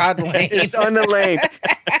 Yes, Rod Lane. It's on the lane.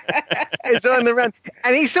 It's on the run.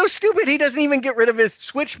 And he's so stupid, he doesn't even get rid of his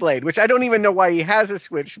switchblade, which I don't even know why he has a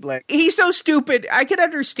switchblade. He's so stupid. I could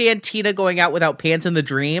understand Tina going out without pants in the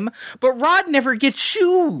dream, but Rod never gets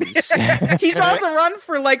shoes. He's on the run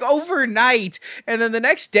for like overnight, and then the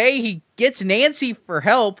next day he gets Nancy for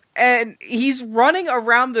help, and he's running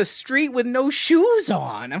around the street with no shoes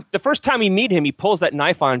on. The first time we meet him, he pulls that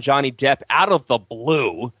knife on Johnny Depp out of the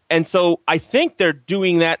blue. And so I think they're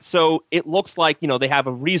doing that so it looks like, they have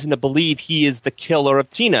a reason to believe he is the killer of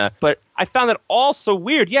Tina. But I found that all so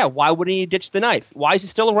weird. Yeah, why wouldn't he ditch the knife? Why is he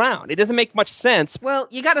still around? It doesn't make much sense. Well,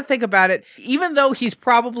 you got to think about it. Even though he's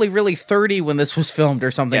probably really 30 when this was filmed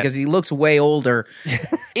or something, because he looks way older.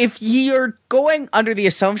 If you're going under the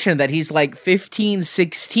assumption that he's like 15,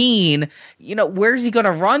 16, where's he going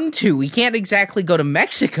to run to? He can't exactly go to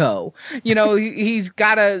Mexico. He's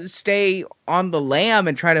got to stay on the lam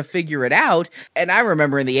and try to figure it out. And I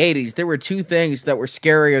remember in the 80s, there were two things that were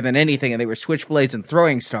scarier than anything, and they were switchblades and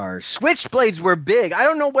throwing stars. Switchblades were big. I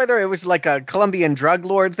don't know whether it was like a Colombian drug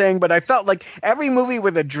lord thing, but I felt like every movie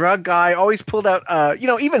with a drug guy always pulled out,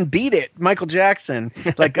 even Beat It, Michael Jackson.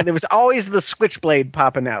 Like there was always the switchblade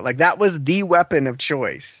popping out. Like that was the weapon of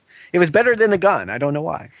choice. It was better than a gun. I don't know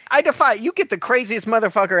why. I defy you get the craziest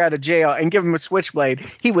motherfucker out of jail and give him a switchblade.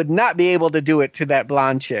 He would not be able to do it to that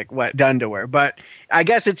blonde chick, what done to her. But I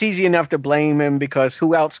guess it's easy enough to blame him because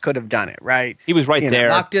who else could have done it, right? He was right there.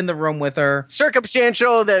 Locked in the room with her.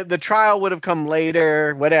 Circumstantial, the trial would have come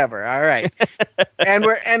later, whatever. All right.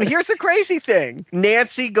 and here's the crazy thing.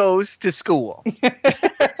 Nancy goes to school.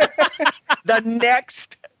 The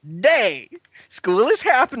next day. School is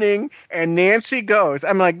happening, and Nancy goes.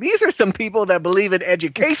 I'm like, these are some people that believe in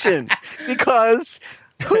education, because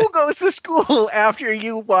who goes to school after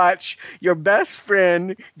you watch your best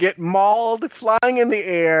friend get mauled, flying in the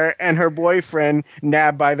air, and her boyfriend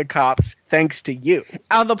nabbed by the cops, thanks to you?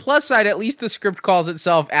 On the plus side, at least the script calls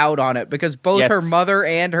itself out on it, because both her mother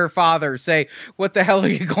and her father say, what the hell are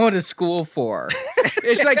you going to school for?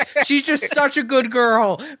 It's like, she's just such a good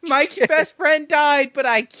girl. My best friend died, but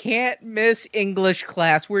I can't miss English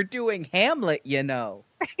class. We're doing Hamlet,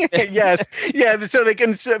 Yes. Yeah, so they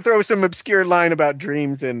can throw some obscure line about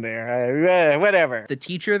dreams in there. Whatever. The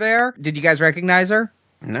teacher there, did you guys recognize her?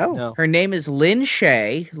 No. Her name is Lynn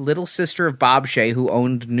Shay, little sister of Bob Shay, who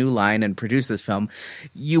owned New Line and produced this film.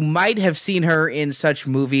 You might have seen her in such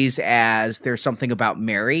movies as There's Something About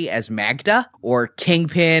Mary as Magda, or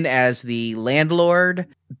Kingpin as the landlord,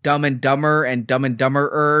 Dumb and Dumber and Dumb and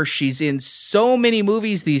Dumberer. She's in so many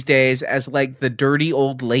movies these days as like the dirty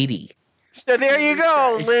old lady. So there you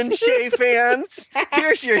go, Lynn Shay fans.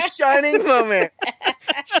 Here's your shining moment.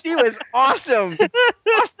 She was awesome.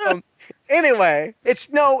 Awesome. Anyway, it's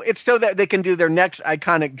so that they can do their next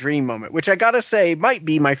iconic dream moment, which I gotta say might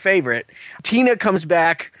be my favorite. Tina comes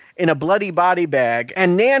back in a bloody body bag,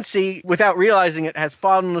 and Nancy, without realizing it, has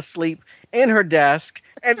fallen asleep in her desk,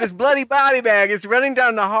 and this bloody body bag is running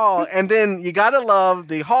down the hall, and then you gotta love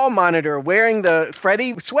the hall monitor wearing the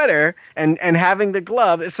Freddy sweater and having the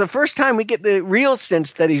glove. It's the first time we get the real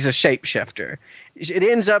sense that he's a shapeshifter. It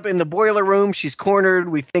ends up in the boiler room. She's cornered.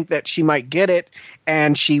 We think that she might get it,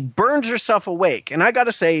 and she burns herself awake. And I got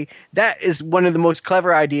to say, that is one of the most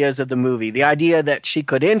clever ideas of the movie. The idea that she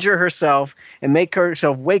could injure herself and make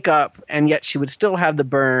herself wake up, and yet she would still have the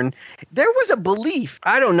burn. There was a belief.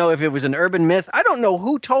 I don't know if it was an urban myth. I don't know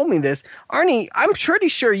who told me this. Arnie, I'm pretty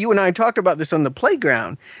sure you and I talked about this on the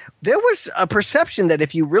playground. There was a perception that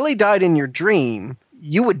if you really died in your dream,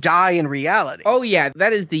 you would die in reality. Oh, yeah.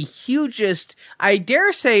 That is the hugest, I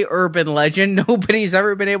dare say, urban legend. Nobody's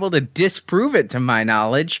ever been able to disprove it, to my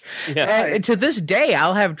knowledge. Yeah. And to this day,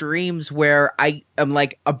 I'll have dreams where I am,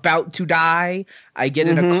 like, about to die. I get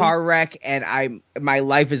in a car wreck, and my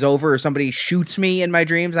life is over, or somebody shoots me in my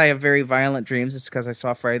dreams. I have very violent dreams. It's because I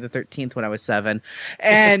saw Friday the 13th when I was 7.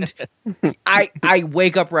 And I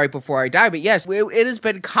wake up right before I die. But yes, it has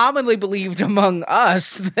been commonly believed among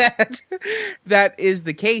us that is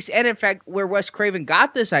the case. And in fact, where Wes Craven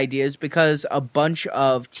got this idea is because a bunch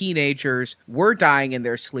of teenagers were dying in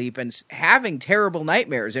their sleep and having terrible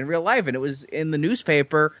nightmares in real life. And it was in the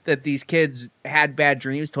newspaper that these kids had bad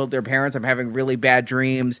dreams, told their parents, I'm having really bad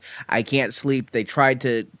dreams, I can't sleep. They tried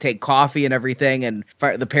to take coffee and everything, and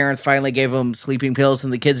the parents finally gave them sleeping pills,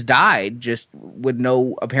 and the kids died just with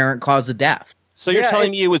no apparent cause of death. So you're telling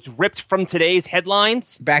me it was ripped from today's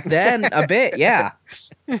headlines? Back then, a bit, yeah.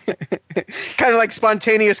 Kind of like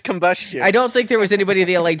spontaneous combustion. I don't think there was anybody at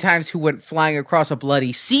the LA Times who went flying across a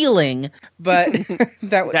bloody ceiling, but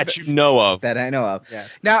that you know of. That I know of. Yes.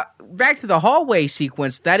 Now, back to the hallway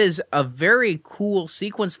sequence. That is a very cool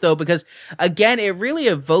sequence, though, because, again, it really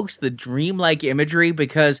evokes the dreamlike imagery,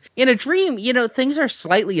 because in a dream, things are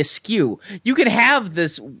slightly askew. You can have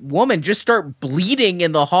this woman just start bleeding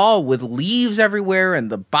in the hall with leaves everywhere and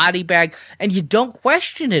the body bag, and you don't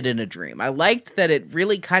question it in a dream. I liked that it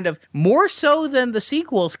really kind of, more so than the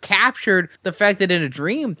sequels, captured the fact that in a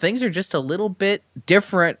dream, things are just a little bit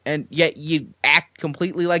different, and yet you act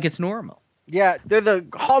completely like it's normal. Yeah, they're the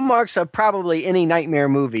hallmarks of probably any nightmare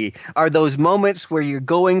movie, are those moments where you're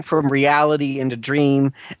going from reality into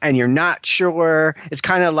dream and you're not sure. It's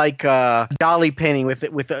kind of like dolly painting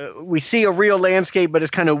we see a real landscape, but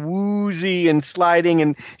it's kind of woozy and sliding,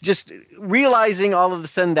 and just realizing all of a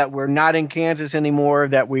sudden that we're not in Kansas anymore,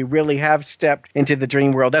 that we really have stepped into the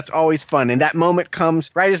dream world. That's always fun. And that moment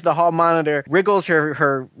comes right as the hall monitor wriggles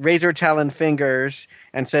her razor talon fingers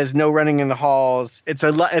and says no running in the halls. It's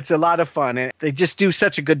a lot of fun, and they just do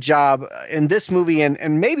such a good job in this movie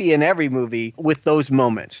and maybe in every movie with those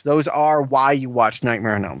moments. Those are why you watch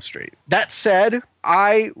Nightmare on Elm Street. That said,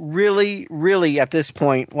 I really, really at this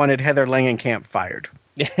point wanted Heather Langenkamp fired.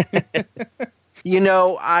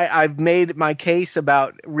 I've made my case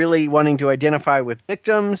about really wanting to identify with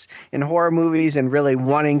victims in horror movies and really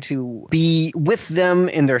wanting to be with them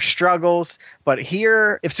in their struggles. But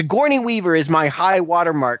here, if Sigourney Weaver is my high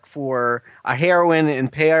watermark for a heroine in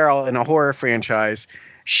peril in a horror franchise,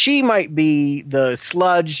 she might be the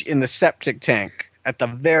sludge in the septic tank at the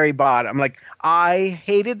very bottom. Like, I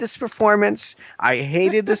hated this performance. I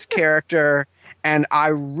hated this character. And I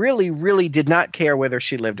really, really did not care whether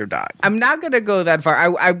she lived or died. I'm not going to go that far.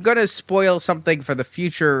 I'm going to spoil something for the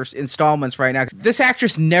future installments right now. This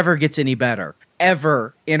actress never gets any better,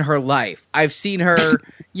 ever in her life. I've seen her,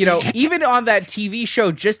 even on that TV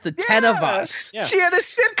show, Just the 10 of Us. Yeah. She had a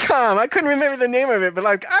sitcom. I couldn't remember the name of it, but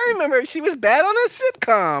I remember she was bad on a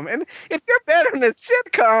sitcom. And if you're bad on a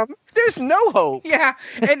sitcom, there's no hope. Yeah.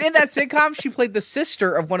 And in that sitcom, she played the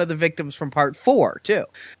sister of one of the victims from part 4, too.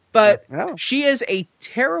 But she is a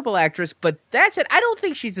terrible actress, but that's it. I don't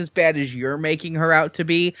think she's as bad as you're making her out to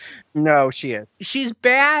be. No, she is. She's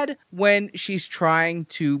bad when she's trying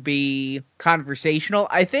to be conversational.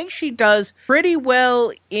 I think she does pretty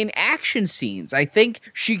well in action scenes. I think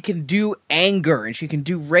she can do anger and she can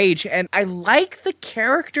do rage. And I like the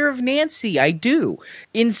character of Nancy. I do,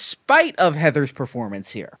 in spite of Heather's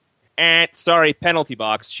performance here. And sorry, penalty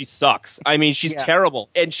box. She sucks. I mean, she's terrible.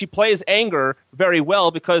 And she plays anger very well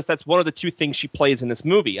because that's one of the two things she plays in this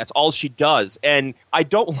movie. That's all she does. And I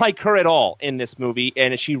don't like her at all in this movie.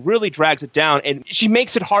 And she really drags it down. And she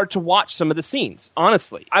makes it hard to watch some of the scenes,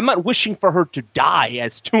 honestly. I'm not wishing for her to die,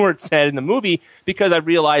 as Stuart said in the movie, because I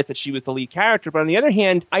realized that she was the lead character. But on the other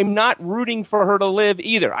hand, I'm not rooting for her to live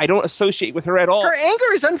either. I don't associate with her at all. Her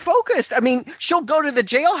anger is unfocused. I mean, she'll go to the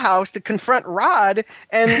jailhouse to confront Rod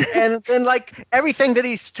and like everything that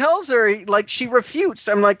he tells her, like she refutes.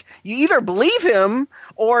 I'm like, you either believe him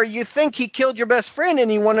or you think he killed your best friend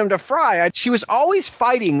and you want him to fry. She was always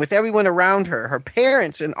fighting with everyone around her, her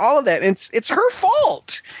parents and all of that. And it's her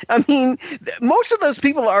fault. I mean, most of those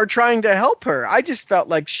people are trying to help her. I just felt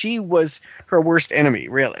like she was her worst enemy,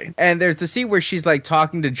 really. And there's the scene where she's like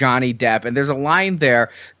talking to Johnny Depp, and there's a line there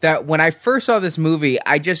that when I first saw this movie,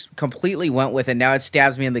 I just completely went with it. Now it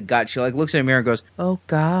stabs me in the gut. She like looks in the mirror and goes, "Oh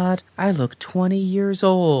God, I look 20 years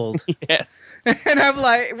old." Yes. And I'm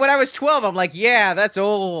like, when I was 12, I'm like, yeah, that's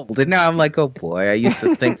old. And now I'm like, oh boy, I used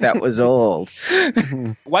to think that was old.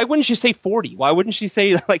 Why wouldn't she say 40? Why wouldn't she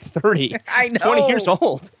say like 30? I know. 20 years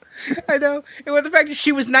old. I know. And with the fact that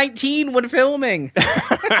she was 19 when filming.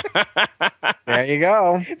 There you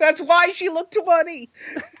go. That's why she looked 20.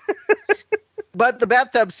 But the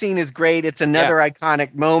bathtub scene is great. It's another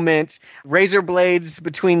iconic moment. Razor blades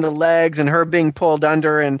between the legs and her being pulled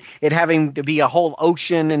under and it having to be a whole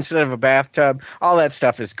ocean instead of a bathtub. All that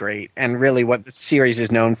stuff is great and really what the series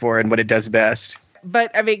is known for and what it does best.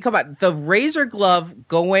 But, I mean, come on. The razor glove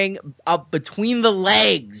going up between the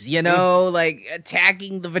legs, like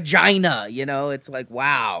attacking the vagina, it's like,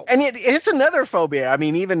 wow. And it's another phobia. I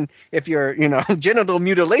mean, even if your, genital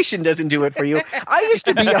mutilation doesn't do it for you. I used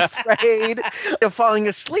to be afraid of falling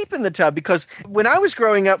asleep in the tub because when I was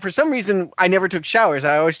growing up, for some reason, I never took showers.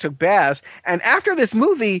 I always took baths. And after this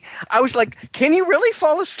movie, I was like, can you really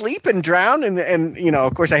fall asleep and drown? And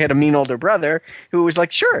of course, I had a mean older brother who was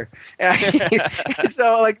like, sure.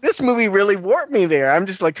 So, like, this movie really warped me there. I'm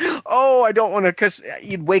just like, oh, I don't want to, because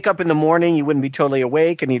you'd wake up in the morning, you wouldn't be totally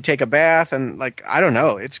awake, and you'd take a bath, and, like, I don't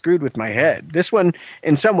know, it screwed with my head. This one,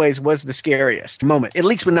 in some ways, was the scariest moment, at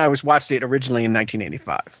least when I watched it originally in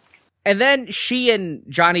 1985. And then she and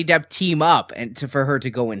Johnny Depp team up for her to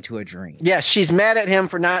go into a dream. Yes, she's mad at him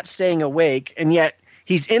for not staying awake, and yet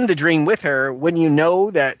he's in the dream with her. Wouldn't you know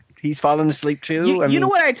that he's fallen asleep too? You know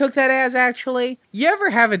what I took that as, actually? You ever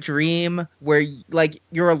have a dream where, like,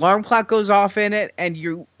 your alarm clock goes off in it,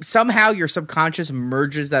 and somehow your subconscious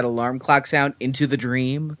merges that alarm clock sound into the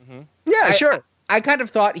dream? Mm-hmm. Yeah, sure. I kind of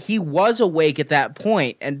thought he was awake at that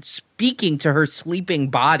point and speaking to her sleeping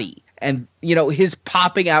body. And, you know, his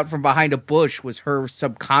popping out from behind a bush was her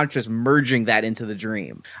subconscious merging that into the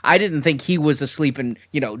dream. I didn't think he was asleep and,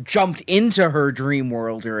 you know, jumped into her dream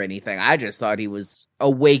world or anything. I just thought he was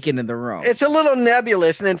awakened in the room. It's a little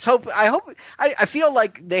nebulous, and I feel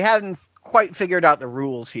like they hadn't quite figured out the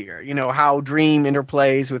rules here. You know, how dream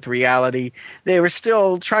interplays with reality. They were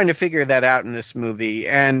still trying to figure that out in this movie,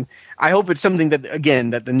 and I hope it's something that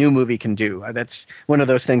the new movie can do. That's one of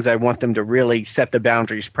those things I want them to really set the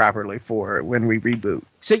boundaries properly for when we reboot.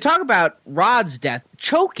 So you talk about Rod's death,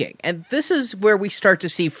 choking, and this is where we start to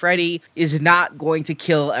see Freddy is not going to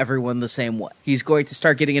kill everyone the same way. He's going to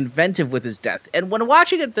start getting inventive with his death. And when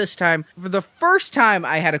watching it this time, for the first time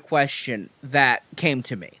I had a question that came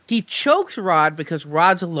to me. He chokes Rod because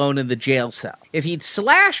Rod's alone in the jail cell. If he'd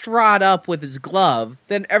slashed Rod up with his glove,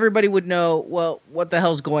 then everybody would know, well, what the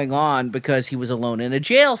hell's going on because he was alone in a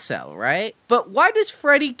jail cell, right? But why does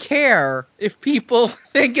Freddy care if people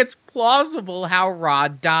think it's plausible how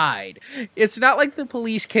Rod died? It's not like the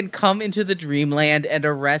police can come into the dreamland and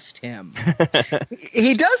arrest him.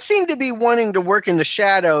 He does seem to be wanting to work in the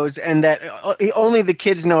shadows, and that only the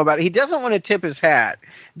kids know about it. He doesn't want to tip his hat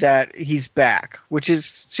that he's back, which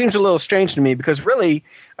seems a little strange to me, because really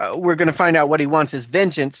we're going to find out what he wants is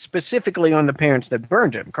vengeance, specifically on the parents that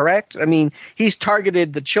burned him, correct? I mean, he's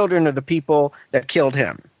targeted the children of the people that killed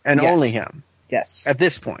him, and only him. Yes. At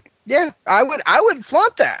this point. Yeah, I would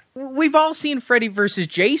flaunt that. We've all seen Freddy versus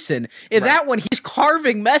Jason. In that one, he's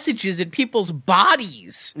carving messages in people's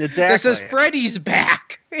bodies. Exactly. That says Freddy's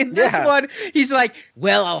back. In this one, he's like,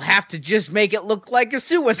 well, I'll have to just make it look like a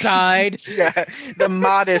suicide. Yeah, the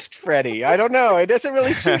modest Freddy. I don't know. It doesn't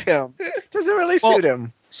really suit him. Suit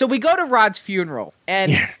him. So we go to Rod's funeral,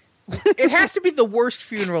 and it has to be the worst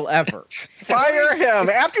funeral ever. Fire him.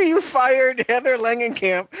 After you fired Heather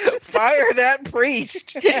Langenkamp, fire that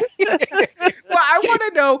priest. Well, I want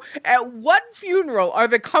to know, at what funeral are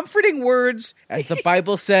the comforting words, as the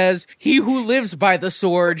Bible says, he who lives by the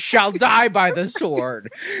sword shall die by the sword?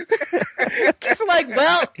 It's like,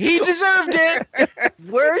 well, he deserved it.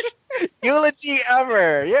 Worst eulogy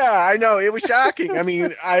ever. Yeah, I know. It was shocking. I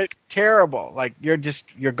mean, terrible. Like,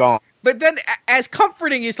 you're gone. But then, as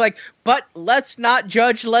comforting, he's like, but let's not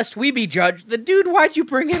judge lest we be judged. The dude, why'd you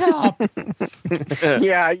bring it up?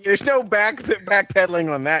 Yeah, there's no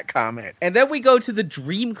backpedaling on that comment. And then we go to the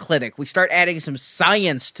dream clinic. We start adding some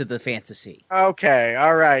science to the fantasy. Okay,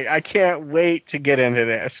 all right. I can't wait to get into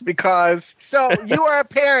this, because, so you are a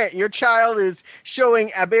parent. Your child is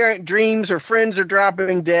showing aberrant dreams, or friends are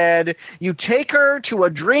dropping dead. You take her to a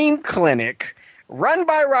dream clinic run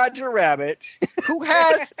by Roger Rabbit, who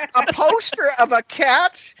has a poster of a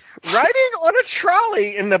cat riding on a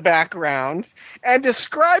trolley in the background, and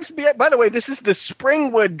describes, by the way, this is the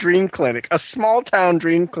Springwood Dream Clinic, a small town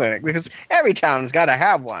dream clinic, because every town's got to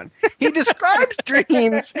have one. He describes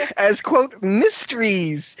dreams as, quote,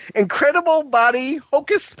 mysteries, incredible body,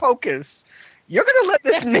 hocus pocus. You're going to let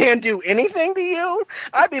this man do anything to you?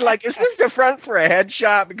 I'd be like, is this the front for a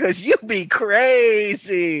headshot? Because you'd be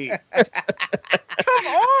crazy. Come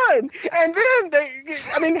on. And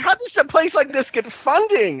then, how does a place like this get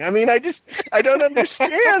funding? I mean, I don't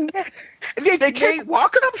understand. They take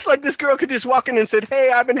walk-ups, like this girl could just walk in and say,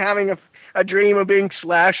 hey, I've been having a dream of being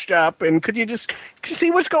slashed up, and could you just see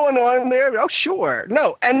what's going on there? Oh, sure.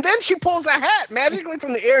 No. And then she pulls a hat magically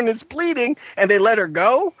from the air, and it's bleeding, and they let her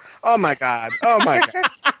go? Oh, my God.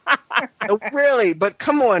 Really, but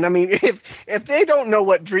come on. I mean, if they don't know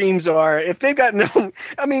what dreams are, if they've got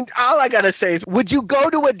all I got to say is, would you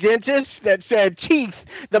go to a dentist that said, teeth,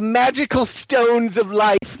 the magical stones of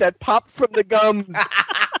life that pop from the gums?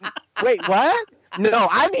 Wait, what? No,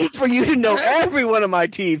 I need for you to know every one of my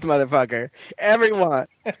teeth, motherfucker. Every one.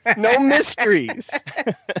 No mysteries.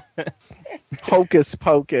 Hocus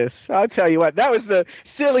pocus. I'll tell you what, that was the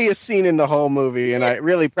silliest scene in the whole movie, and I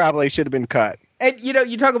really probably should have been cut. And,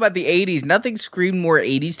 you talk about the 80s. Nothing screamed more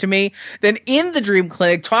 80s to me than in the dream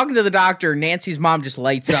clinic, talking to the doctor, Nancy's mom just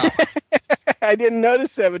lights up. I didn't notice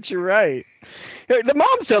that, but you're right. The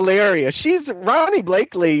mom's hilarious. She's Ronnie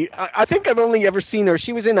Blakely. I think I've only ever seen her.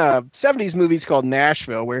 She was in a 70s movie called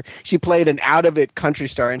Nashville, where she played an out-of-it country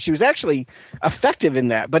star, and she was actually effective in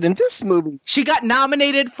that. But in this movie... She got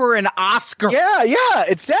nominated for an Oscar. Yeah,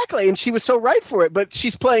 exactly. And she was so right for it, but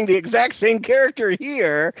she's playing the exact same character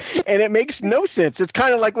here, and it makes no sense. It's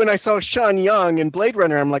kind of like when I saw Sean Young in Blade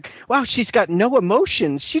Runner. I'm like, wow, she's got no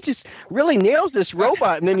emotions. She just really nails this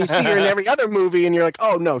robot. And then you see her in every other movie, and you're like,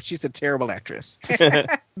 oh, no, she's a terrible actress.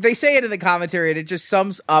 They say it in the commentary, and it just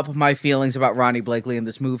sums up my feelings about Ronnie Blakely in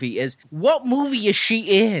this movie is, what movie is she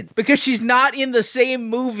in? Because she's not in the same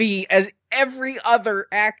movie as every other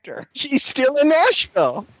actor. She's still in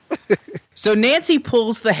Nashville. So Nancy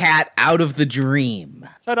pulls the hat out of the dream.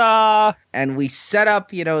 Ta-da! And we set up,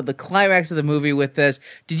 the climax of the movie with this.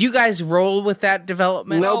 Did you guys roll with that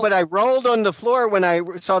development? No, but I rolled on the floor when I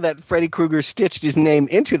saw that Freddy Krueger stitched his name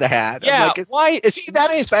into the hat. Yeah, why is he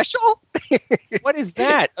that special? What is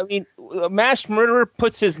that? I mean, a masked murderer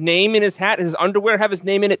puts his name in his hat. Does his underwear have his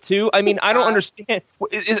name in it too? I mean, I don't understand.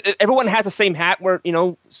 Everyone has the same hat where,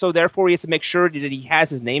 so therefore he has to make sure that he has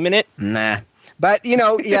his name in it? Nah. But,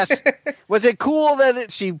 yes, was it cool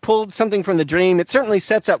that she pulled something from the dream? It certainly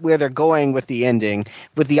sets up where they're going with the ending,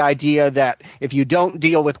 with the idea that if you don't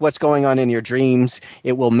deal with what's going on in your dreams,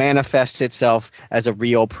 it will manifest itself as a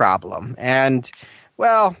real problem. And,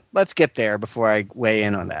 well, let's get there before I weigh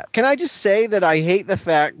in on that. Can I just say that I hate the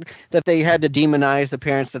fact that they had to demonize the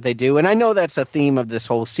parents that they do? And I know that's a theme of this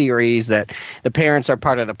whole series, that the parents are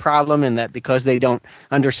part of the problem and that because they don't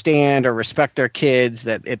understand or respect their kids,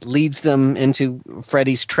 that it leads them into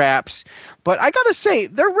Freddy's traps. But I gotta say,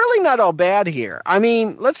 they're really not all bad here. I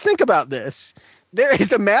mean, let's think about this. There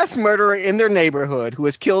is a mass murderer in their neighborhood who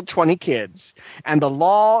has killed 20 kids, and the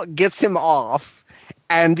law gets him off.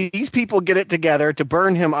 And these people get it together to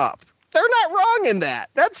burn him up. They're not wrong in that.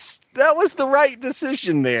 That was the right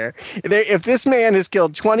decision there. If this man has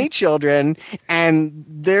killed 20 children and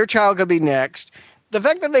their child could be next, the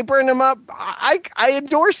fact that they burn him up, I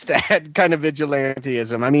endorse that kind of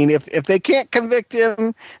vigilantism. I mean, if they can't convict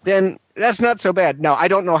him, then that's not so bad. Now, I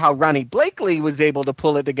don't know how Ronnie Blakely was able to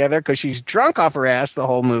pull it together because she's drunk off her ass the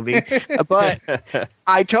whole movie. But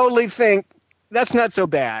I totally think that's not so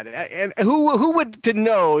bad. And who would to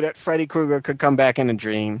know that Freddy Krueger could come back in a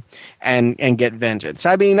dream and get vengeance?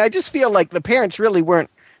 I mean, I just feel like the parents really weren't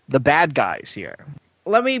the bad guys here.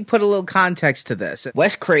 Let me put a little context to this.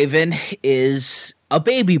 Wes Craven is a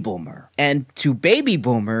baby boomer. And to baby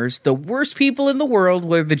boomers, the worst people in the world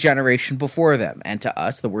were the generation before them. And to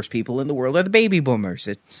us, the worst people in the world are the baby boomers.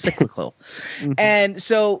 It's cyclical. And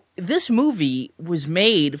so this movie was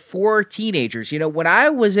made for teenagers. When I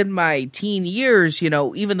was in my teen years,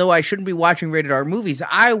 even though I shouldn't be watching rated R movies,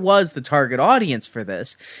 I was the target audience for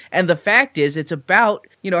this. And the fact is, it's about,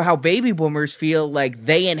 how baby boomers feel like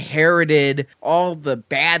they inherited all the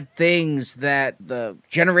bad things that the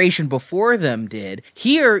generation before them did.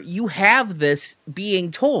 Here, you have this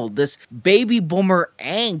being told, this baby boomer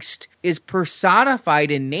angst is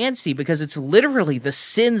personified in Nancy because it's literally the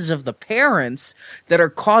sins of the parents that are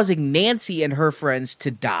causing Nancy and her friends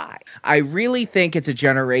to die. I really think it's a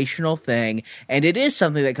generational thing, and it is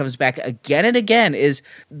something that comes back again and again, is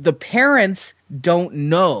the parents don't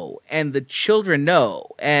know and the children know,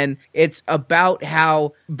 and it's about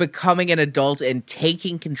how becoming an adult and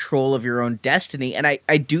taking control of your own destiny. And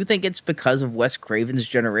I do think it's because of Wes Craven's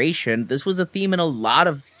generation. This was a theme in a lot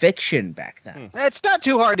of fiction back then. It's not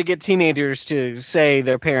too hard to get teenagers to say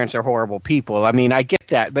their parents are horrible people. I mean, I get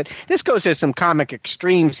that, but this goes to some comic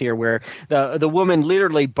extremes here where the woman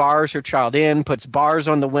literally bars her child in, puts bars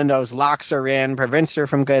on the windows, locks her in, prevents her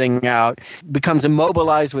from getting out, becomes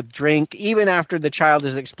immobilized with drink. Even after the child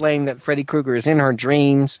is explaining that Freddy Krueger is in her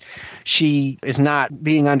dreams, she is not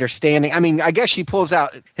being understanding. I mean, I guess she pulls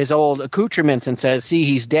out his old accoutrements and says, see,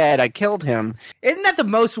 he's dead. I killed him. Isn't that the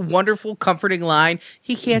most wonderful, comforting line?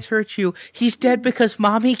 He can't hurt you. He's dead because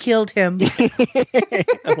mommy killed him.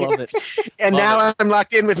 I love it. And now I'm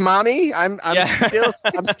locked in with mommy. I'm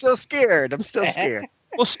still scared. I'm still scared.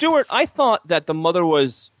 Well, Stuart, I thought that the mother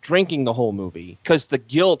was drinking the whole movie because the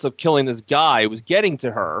guilt of killing this guy was getting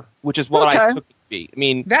to her, which is what I took it to be. I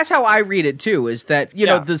mean, that's how I read it too, is that, you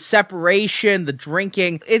know, the separation, the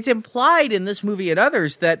drinking. It's implied in this movie and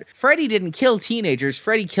others that Freddy didn't kill teenagers.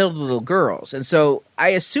 Freddy killed little girls. And so I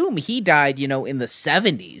assume he died, you know, in the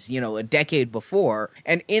 70s, you know, a decade before.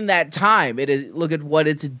 And in that time, look at what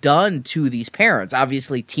it's done to these parents.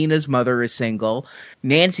 Obviously, Tina's mother is single.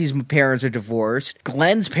 Nancy's parents are divorced.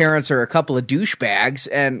 Glenn's parents are a couple of douchebags.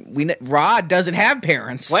 And Rod doesn't have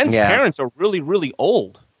parents. Glenn's parents are really, really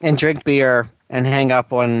old. And drink beer and hang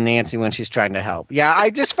up on Nancy when she's trying to help. Yeah, I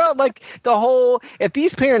just felt like if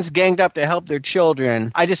these parents ganged up to help their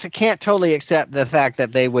children, I can't totally accept the fact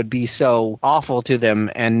that they would be so awful to them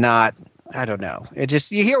and not, I don't know.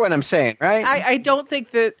 You hear what I'm saying, right? I don't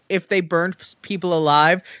think that if they burned people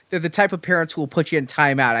alive, they're the type of parents who will put you in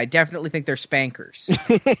timeout. I definitely think they're spankers.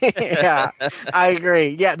 Yeah, I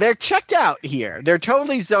agree. Yeah, they're checked out here. They're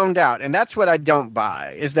totally zoned out. And that's what I don't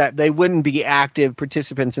buy, is that they wouldn't be active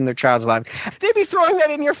participants in their child's life. They'd be throwing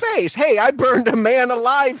that in your face. Hey, I burned a man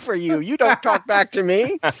alive for you. You don't talk back to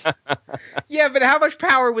me. Yeah, but how much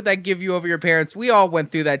power would that give you over your parents? We all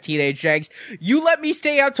went through that teenage angst. You let me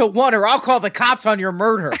stay out till 1 or I'll call the cops on your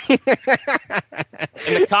murder. And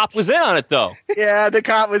the cop was in on it, though. Yeah, the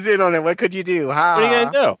cop was in on it. What could you do? What are you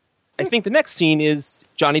going to do? I think the next scene is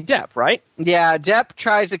Johnny Depp, right? Yeah, Depp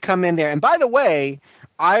tries to come in there. And by the way,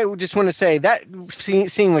 I just want to say that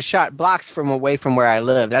scene was shot blocks away from where I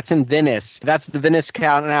live. That's in Venice. That's the Venice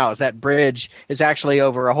Canals. That bridge is actually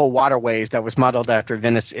over a whole waterways that was modeled after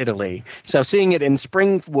Venice, Italy. So seeing it in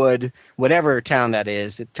Springwood, whatever town that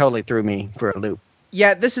is, it totally threw me for a loop.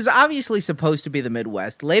 Yeah, this is obviously supposed to be the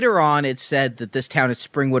Midwest. Later on, it's said that this town is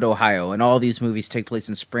Springwood, Ohio, and all these movies take place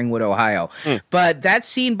in Springwood, Ohio. But that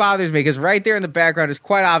scene bothers me because right there in the background is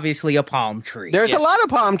quite obviously a palm tree. There's a lot of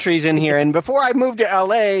palm trees in here, and before I moved to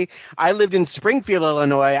L.A., I lived in Springfield,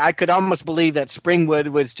 Illinois. I could almost believe that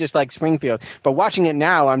Springwood was just like Springfield. But watching it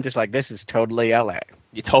now, I'm just like, this is totally L.A.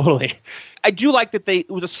 Yeah, totally. I do like that it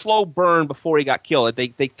was a slow burn before he got killed. They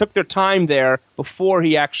took their time there before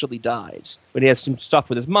he actually died. But he has some stuff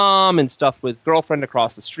with his mom and stuff with girlfriend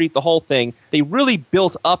across the street, the whole thing. They really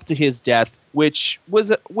built up to his death, which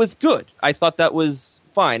was good. I thought that was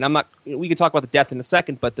fine. We can talk about the death in a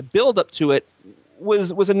second, but the build up to it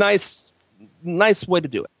was a nice way to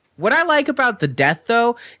do it. What I like about the death,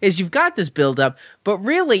 though, is you've got this build-up, but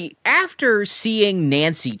really, after seeing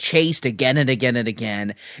Nancy chased again and again and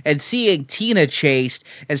again, and seeing Tina chased,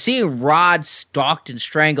 and seeing Rod stalked and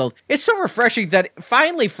strangled, it's so refreshing that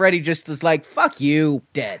finally Freddy just is like, fuck you,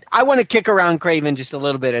 dead. I want to kick around Craven just a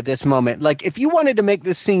little bit at this moment. Like, if you wanted to make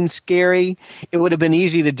this scene scary, it would have been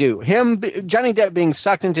easy to do. Johnny Depp being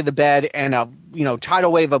sucked into the bed and a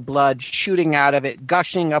tidal wave of blood shooting out of it,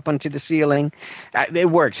 gushing up onto the ceiling.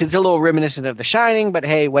 It works. It's a little reminiscent of The Shining, but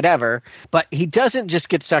hey, whatever. But he doesn't just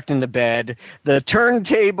get sucked in the bed. The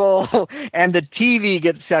turntable and the TV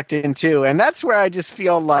get sucked in too. And that's where I just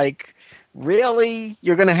feel like, really?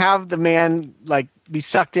 You're going to have the man like be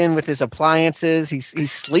sucked in with his appliances?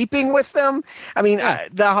 He's sleeping with them? I mean,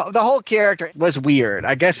 the whole character was weird.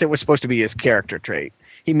 I guess it was supposed to be his character trait.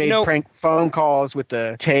 He made prank phone calls with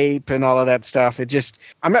the tape and all of that stuff.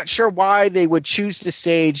 I'm not sure why they would choose to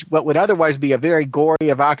stage what would otherwise be a very gory,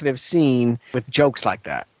 evocative scene with jokes like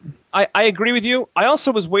that. I agree with you. I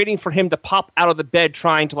also was waiting for him to pop out of the bed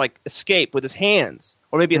trying to escape with his hands.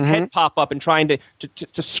 Or maybe his head pop up and trying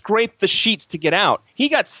to scrape the sheets to get out. He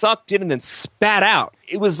got sucked in and then spat out.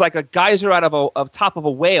 It was like a geyser out of top of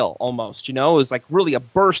a whale almost, It was like really a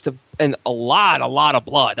burst of and a lot of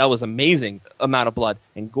blood. That was amazing amount of blood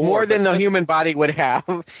and gore. More than the human body would have.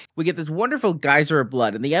 We get this wonderful geyser of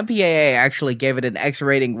blood, and the MPAA actually gave it an X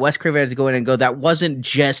rating. Wes Craven had to go in and go, that wasn't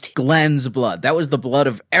just Glenn's blood. That was the blood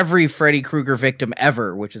of every Freddy Krueger victim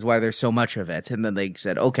ever, which is why there's so much of it. And then they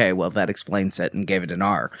said, okay, well, that explains it, and gave it an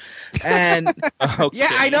R. And okay. Yeah,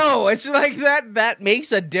 I know. It's like that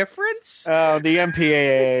makes a difference. Oh, the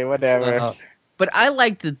MPAA, whatever. But I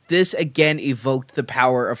like that this again evoked the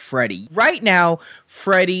power of Freddy. Right now,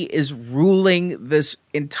 Freddy is ruling this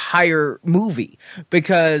entire movie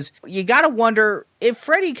because you gotta wonder, if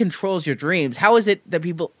Freddy controls your dreams, how is it that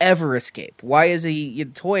people ever escape? Why is he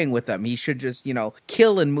toying with them? He should just,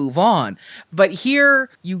 kill and move on. But here,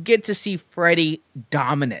 you get to see Freddy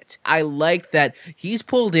dominant. I like that he's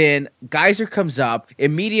pulled in, geyser comes up,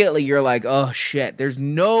 immediately you're like, oh shit, there's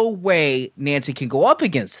no way Nancy can go up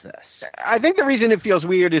against this. I think the reason it feels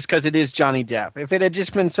weird is because it is Johnny Depp. If it had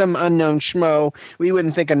just been some unknown schmo, we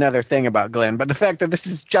wouldn't think another thing about Glenn. But the fact that this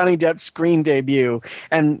is Johnny Depp's screen debut,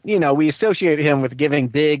 and, we associate him with giving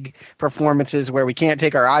big performances where we can't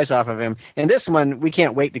take our eyes off of him. And this one, we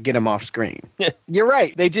can't wait to get him off screen. You're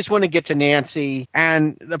right. They just want to get to Nancy.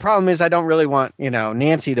 And the problem is I don't really want,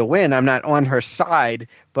 Nancy to win. I'm not on her side.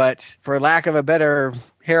 But for lack of a better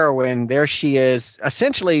heroine, there she is,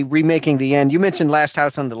 essentially remaking the end. You mentioned Last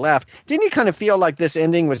House on the Left. Didn't you kind of feel like this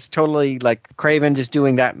ending was totally like Craven just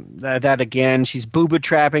doing that again? She's booba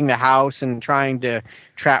trapping the house and trying to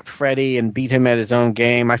trap Freddy and beat him at his own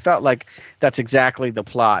game. I felt like that's exactly the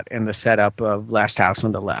plot and the setup of Last House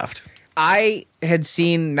on the Left. I had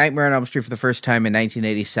seen Nightmare on Elm Street for the first time in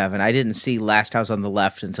 1987. I didn't see Last House on the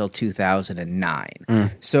Left until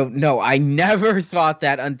 2009. So, no, I never thought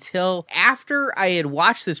that until after I had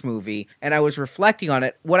watched this movie and I was reflecting on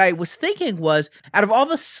it. What I was thinking was, out of all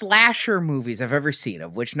the slasher movies I've ever seen,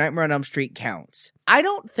 of which Nightmare on Elm Street counts, I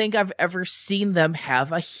don't think I've ever seen them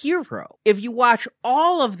have a hero. If you watch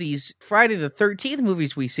all of these Friday the 13th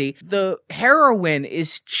movies we see, the heroine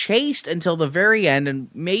is chased until the very end, and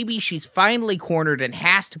maybe she's finally cornered and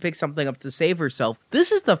has to pick something up to save herself.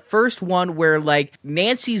 This is the first one where, like,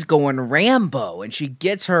 Nancy's going Rambo, and she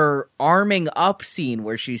gets her arming up scene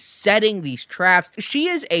where she's setting these traps. She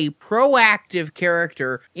is a proactive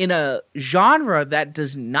character in a genre that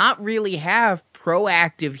does not really have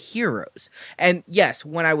proactive heroes. And yes,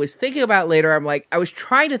 when I was thinking about it later, I was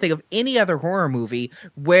trying to think of any other horror movie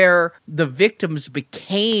where the victims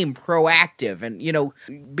became proactive and,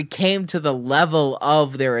 became to the level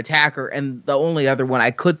of their attacker. And the only other one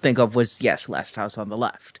I could think of was, yes, Last House on the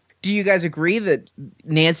Left. Do you guys agree that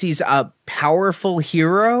Nancy's a powerful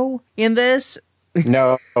hero in this?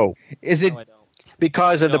 No. Is it? No, I don't.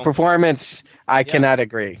 Because of the performance, I cannot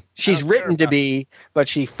agree. She's written to be, but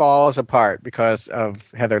she falls apart because of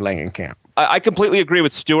Heather Langenkamp. I completely agree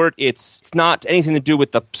with Stuart. It's not anything to do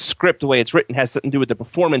with the script, the way it's written. It has something to do with the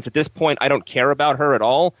performance. At this point, I don't care about her at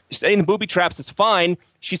all. Setting the booby traps is fine.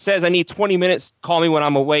 She says, I need 20 minutes, call me when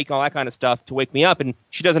I'm awake, all that kind of stuff to wake me up. And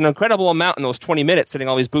she does an incredible amount in those 20 minutes, setting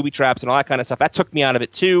all these booby traps and all that kind of stuff. That took me out of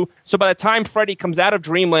it, too. So by the time Freddy comes out of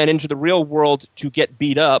Dreamland into the real world to get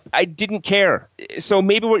beat up, I didn't care. So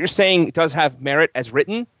maybe what you're saying does have merit as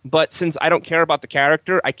written, but since I don't care about the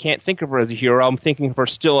character, I can't think of her as a hero. I'm thinking of her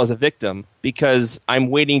still as a victim because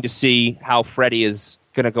I'm waiting to see how Freddy is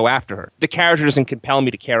going to go after her. The character doesn't compel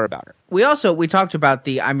me to care about her. We talked about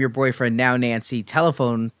the I'm your boyfriend now, Nancy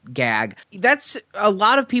telephone gag. That's a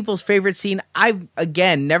lot of people's favorite scene. I've,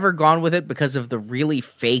 again, never gone with it because of the really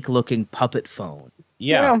fake looking puppet phone.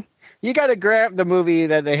 Yeah. You got to grab the movie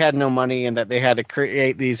that they had no money and that they had to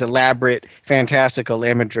create these elaborate, fantastical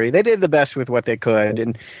imagery. They did the best with what they could,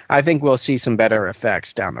 and I think we'll see some better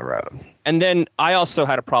effects down the road. And then I also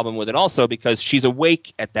had a problem with it also because she's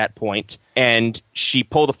awake at that point, and she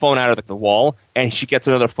pulled the phone out of the wall, and she gets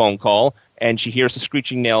another phone call, and she hears the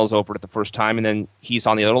screeching nails over it the first time, and then he's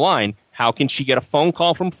on the other line. How can she get a phone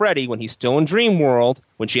call from Freddy when he's still in Dream World,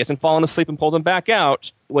 when she hasn't fallen asleep and pulled him back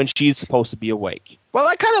out, when she's supposed to be awake? Well,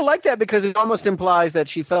 I kind of like that because it almost implies that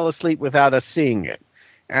she fell asleep without us seeing it.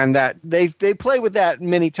 And that they play with that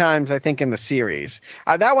many times, I think, in the series.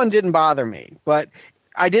 That one didn't bother me, but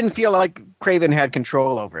I didn't feel like Craven had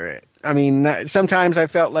control over it. I mean, sometimes I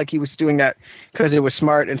felt like he was doing that because it was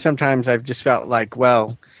smart, and sometimes I've just felt like,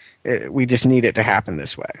 well, we just need it to happen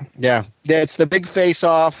this way. Yeah. It's the big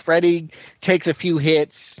face-off. Freddy takes a few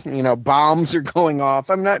hits. Bombs are going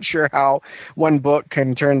off. I'm not sure how one book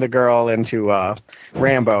can turn the girl into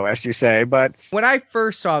Rambo, as you say. But when I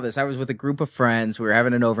first saw this, I was with a group of friends. We were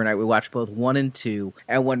having an overnight. We watched both 1 and 2.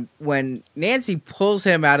 And when Nancy pulls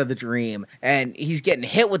him out of the dream and he's getting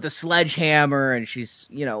hit with the sledgehammer and she's,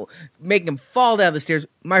 making him fall down the stairs,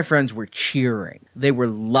 my friends were cheering. They were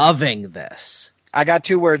loving this. I got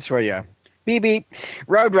 2 words for you. Beep, beep.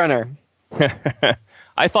 Roadrunner.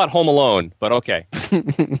 I thought Home Alone, but okay.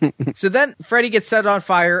 So then Freddy gets set on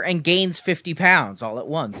fire and gains 50 pounds all at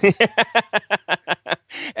once.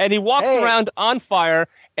 And he walks around on fire,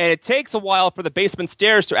 and it takes a while for the basement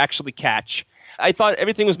stairs to actually catch. I thought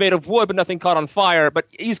everything was made of wood, but nothing caught on fire. But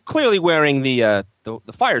he's clearly wearing the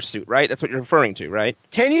fire suit, right? That's what you're referring to, right?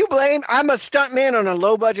 Can you blame? I'm a stuntman on a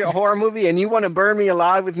low-budget horror movie, and you want to burn me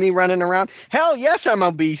alive with me running around? Hell yes, I'm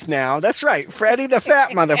obese now. That's right, Freddy the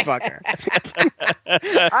fat motherfucker.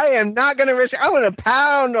 I am not going to risk. I'm going to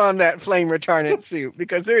pound on that flame retardant suit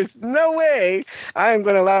because there's no way I am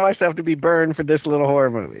going to allow myself to be burned for this little horror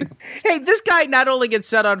movie. Hey, this guy not only gets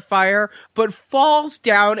set on fire, but falls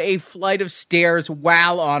down a flight of stairs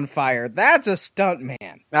while on fire. That's a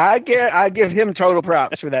stuntman. I give him total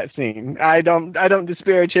props for that scene. I don't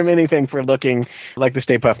disparage him anything for looking like the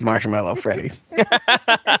Stay Puft Marshmallow Freddy.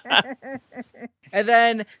 And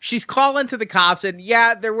then she's calling to the cops, and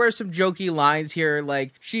yeah, there were some jokey lines here,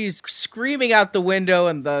 like she's screaming out the window,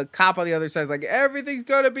 and the cop on the other side is like, everything's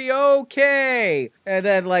gonna be okay. And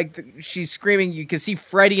then she's screaming, you can see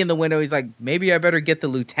Freddy in the window, he's like, maybe I better get the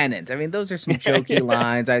lieutenant. I mean, those are some jokey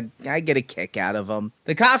lines. I get a kick out of them.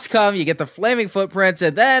 The cops come, you get the flaming footprints,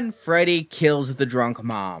 and then Freddy kills the drunk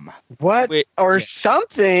mom. What?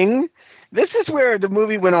 Something? This is where the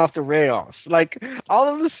movie went off the rails. Like, all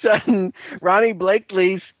of a sudden, Ronnie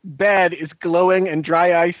Blakely's bed is glowing and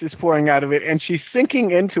dry ice is pouring out of it, and she's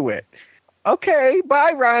sinking into it. Okay,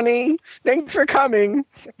 bye, Ronnie. Thanks for coming.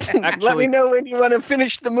 Let me know when you want to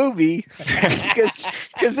finish the movie, because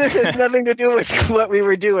this has nothing to do with what we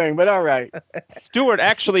were doing, but all right. Stuart,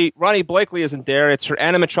 actually, Ronnie Blakely isn't there. It's her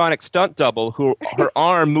animatronic stunt double, who her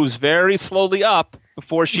arm moves very slowly up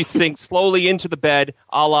before she sinks slowly into the bed,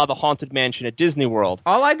 a la the Haunted Mansion at Disney World.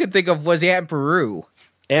 All I could think of was Aunt Beru.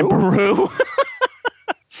 Aunt Beru?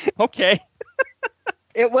 Okay.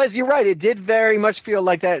 You're right. It did very much feel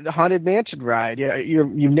like that Haunted Mansion ride. Yeah, you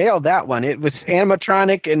nailed that one. It was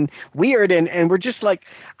animatronic and weird, and we're just like,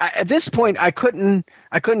 at this point, I couldn't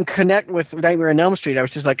connect with Nightmare on Elm Street. I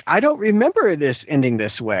was just like, I don't remember this ending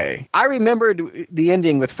this way. I remembered the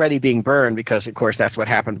ending with Freddy being burned because, of course, that's what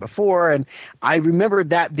happened before, and I remembered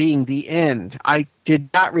that being the end. I did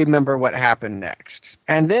not remember what happened next.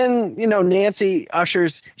 And then, Nancy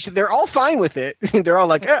ushers, they're all fine with it. They're all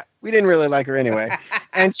like, we didn't really like her anyway.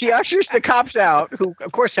 And she ushers the cops out, who,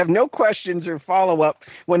 of course, have no questions or follow-up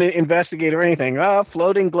when they investigate or anything.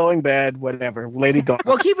 Floating, glowing bed, whatever. Lady gone.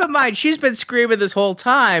 Well, keep in mind, she's been screaming this whole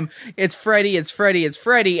time, it's Freddy, it's Freddy, it's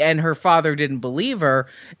Freddy, and her father didn't believe her,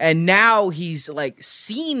 and now he's,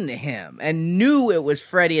 seen him and knew it was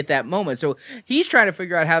Freddy at that moment. So he's trying to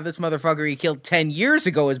figure out how this motherfucker he killed 10 years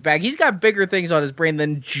ago is back. He's got bigger things on his brain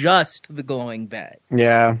than just the glowing bed.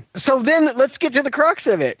 Yeah. So then let's get to the crux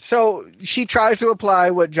of it. So she tries to apply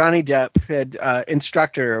what Johnny Depp had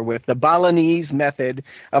instructed her with, the Balinese method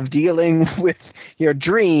of dealing with your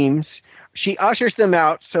dreams. She ushers them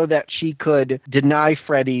out so that she could deny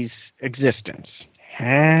Freddy's existence.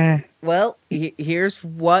 Well, here's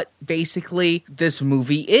what basically this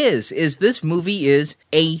movie is this movie is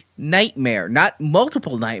a nightmare, not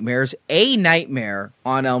multiple nightmares, a nightmare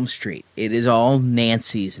on Elm Street. It is all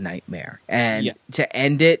Nancy's nightmare. And to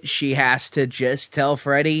end it, she has to just tell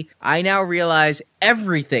Freddy, I now realize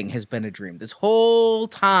everything has been a dream. This whole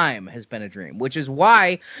time has been a dream, which is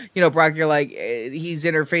why, Brock, you're like, he's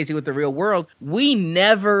interfacing with the real world. We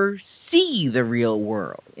never see the real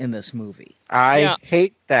world in this movie. I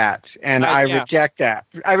hate that, and I reject that.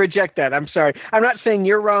 I reject that. I'm sorry. I'm not saying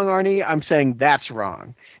you're wrong, Arnie. I'm saying that's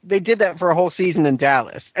wrong. They did that for a whole season in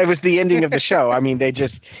Dallas. It was the ending of the show. I mean,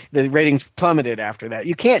 the ratings plummeted after that.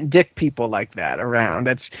 You can't dick people like that around.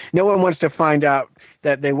 No one wants to find out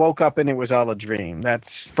that they woke up and it was all a dream. That's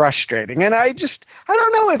frustrating. And I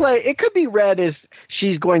don't know. It could be read as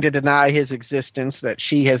she's going to deny his existence, that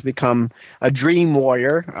she has become a dream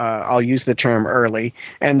warrior. I'll use the term early,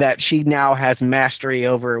 and that she now has mastery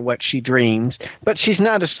over what she dreams. But she's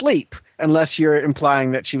not asleep, unless you're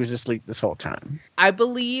implying that she was asleep this whole time. I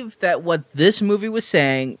believe that what this movie was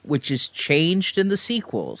saying, which is changed in the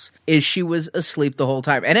sequels, is she was asleep the whole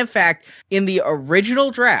time. And in fact, in the original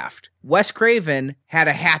draft, Wes Craven had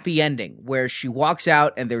a happy ending where she walks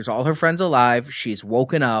out and there's all her friends alive. She's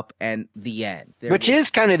woken up and the end. Which is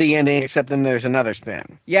kind of the ending, except then there's another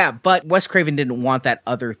spin. Yeah, but Wes Craven didn't want that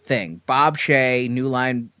other thing. Bob Shea, New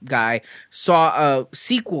Line guy, saw a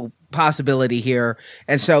sequel possibility here,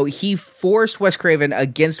 and so he forced Wes Craven,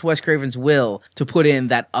 against Wes Craven's will, to put in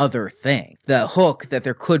that other thing, the hook that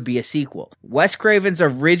there could be a sequel. Wes Craven's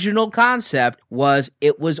original concept was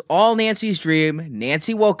it was all Nancy's dream,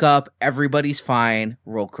 Nancy woke up, everybody's fine,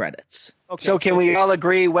 roll credits. Okay, so can we all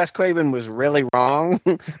agree Wes Craven was really wrong?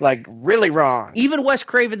 Really wrong. Even Wes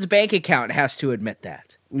Craven's bank account has to admit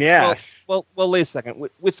that. Yes. Well, wait a second.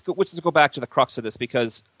 Let's go back to the crux of this,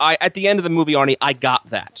 because at the end of the movie, Arnie, I got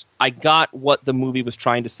that. I got what the movie was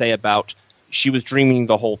trying to say about she was dreaming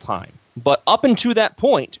the whole time. But up until that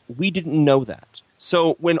point, we didn't know that.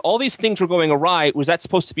 So when all these things were going awry, was that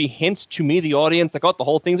supposed to be hints to me, the audience, like, oh, the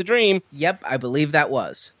whole thing's a dream? Yep, I believe that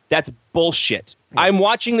was. That's bullshit. Yeah. I'm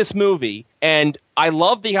watching this movie, and I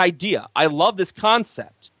love the idea. I love this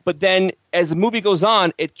concept. But then, as the movie goes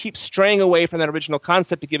on, it keeps straying away from that original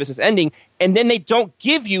concept to give us this ending, and then they don't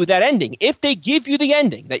give you that ending. If they give you the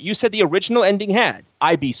ending that you said the original ending had,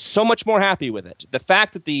 I'd be so much more happy with it. The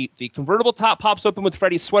fact that the convertible top pops open with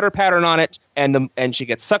Freddy's sweater pattern on it, and she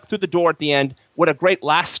gets sucked through the door at the end, what a great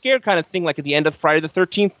last scare kind of thing, like at the end of Friday the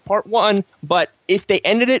 13th Part 1. But if they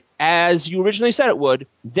ended it as you originally said it would,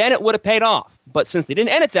 then it would have paid off. But since they didn't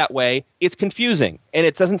end it that way, it's confusing, and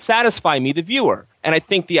it doesn't satisfy me, the viewer. And I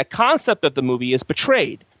think the concept of the movie is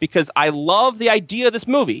betrayed, because I love the idea of this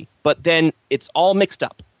movie, but then it's all mixed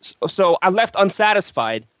up. So I left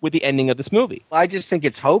unsatisfied with the ending of this movie. I just think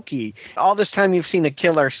it's hokey. All this time you've seen a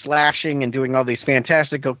killer slashing and doing all these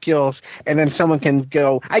fantastical kills, and then someone can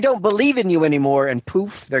go, I don't believe in you anymore, and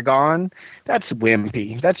poof, they're gone. That's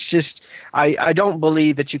wimpy. That's just, I don't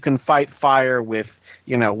believe that you can fight fire with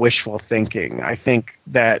wishful thinking. I think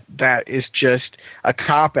that is just a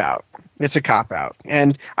cop-out. It's a cop-out.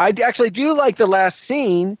 And I actually do like the last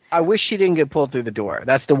scene. I wish she didn't get pulled through the door.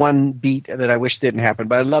 That's the one beat that I wish didn't happen.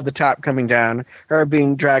 But I love the top coming down, her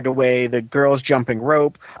being dragged away, the girls jumping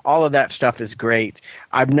rope. All of that stuff is great.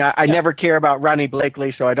 I never care about Ronnie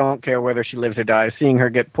Blakely, so I don't care whether she lives or dies. Seeing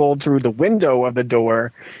her get pulled through the window of the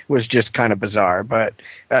door was just kind of bizarre. But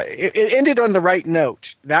it ended on the right note.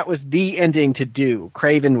 That was the ending to do.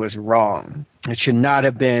 Craven was wrong. It should not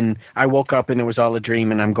have been, I woke up and it was all a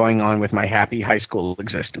dream and I'm going on with my happy high school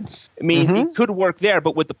existence. I mean, it could work there,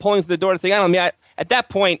 but with the pulling through the door, at that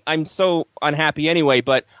point, I'm so unhappy anyway,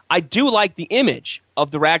 but I do like the image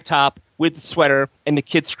of the ragtop with the sweater and the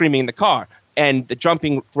kids screaming in the car and the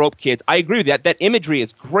jumping rope kids. I agree with that. That imagery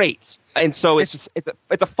is great. And so it's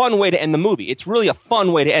a fun way to end the movie. It's really a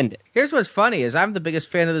fun way to end it. Here's what's funny is I'm the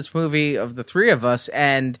biggest fan of this movie of the three of us,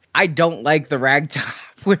 and I don't like the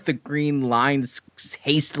ragtop with the green lines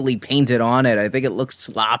hastily painted on it. I think it looks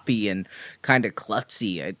sloppy and kind of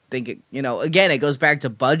klutzy. I think it, again, it goes back to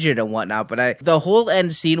budget and whatnot, but the whole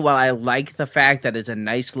end scene, while I like the fact that it's a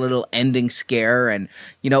nice little ending scare and,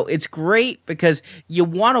 it's great because you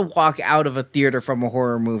want to walk out of a theater from a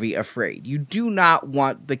horror movie afraid. You do not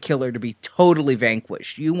want the killer to be totally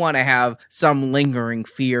vanquished. You want to have some lingering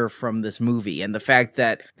fear from this movie, and the fact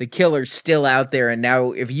that the killer's still out there and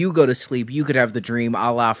now if you go to sleep, you could have the dream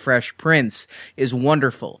a la Fresh Prince is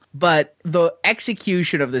wonderful. But the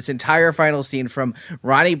execution of this entire final scene, from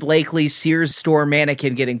Ronnie Blakely's Sears store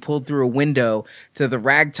mannequin getting pulled through a window to the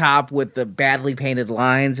ragtop with the badly painted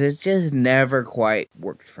lines, it just never quite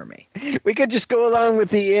worked for me. We could just go along with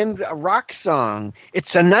the end rock song. It's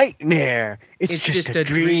a nightmare. It's just a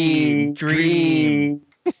dream.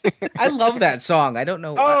 I love that song. I don't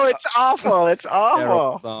know. Oh, it's awful. It's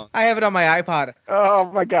awful. Song. I have it on my iPod.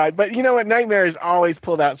 Oh, my God. But you know what? Nightmare has always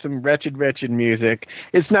pulled out some wretched music.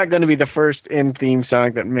 It's not going to be the first end theme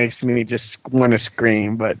song that makes me just want to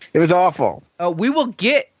scream, but it was awful. We will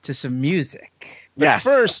get to some music. But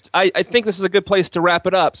first, I think this is a good place to wrap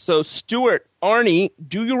it up. So, Stuart, Arnie,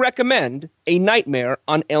 do you recommend A Nightmare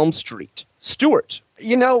on Elm Street? Stuart.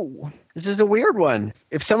 This is a weird one.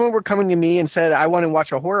 If someone were coming to me and said, I want to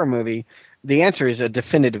watch a horror movie, the answer is a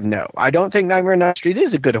definitive no. I don't think Nightmare on Elm Street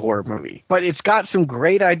is a good horror movie, but it's got some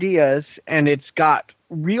great ideas and it's got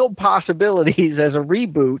real possibilities as a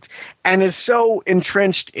reboot and is so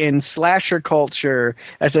entrenched in slasher culture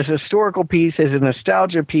as a historical piece, as a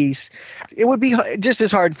nostalgia piece. It would be just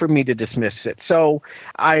as hard for me to dismiss it. So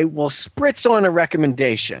I will spritz on a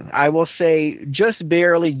recommendation. I will say just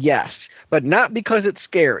barely yes. But not because it's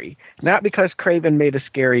scary, not because Craven made a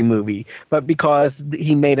scary movie, but because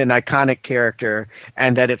he made an iconic character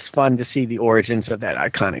and that it's fun to see the origins of that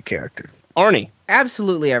iconic character. Arnie.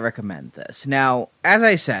 Absolutely, I recommend this. Now, as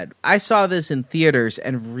I said, I saw this in theaters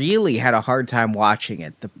and really had a hard time watching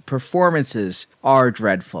it. The performances are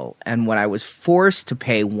dreadful, and when I was forced to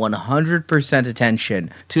pay 100% attention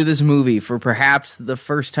to this movie for perhaps the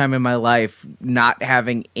first time in my life, not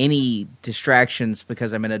having any distractions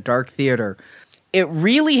because I'm in a dark theater, it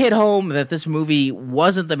really hit home that this movie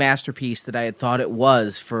wasn't the masterpiece that I had thought it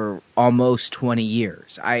was for almost 20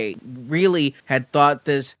 years. I really had thought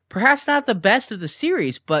this, perhaps not the best of the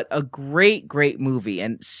series, but a great, great movie.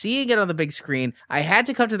 And seeing it on the big screen, I had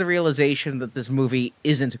to come to the realization that this movie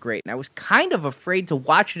isn't great. And I was kind of afraid to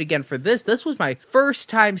watch it again for this. This was my first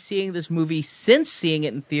time seeing this movie since seeing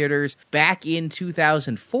it in theaters back in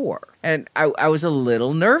 2004. And I was a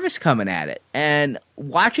little nervous coming at it. And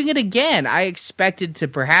watching it again, I expected to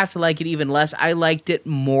perhaps like it even less. I liked it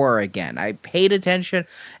more again. I paid attention,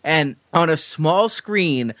 and on a small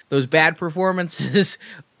screen, those bad performances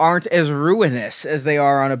aren't as ruinous as they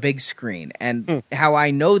are on a big screen. And how I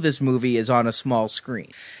know this movie is on a small screen.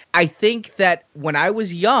 I think that when I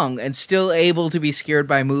was young and still able to be scared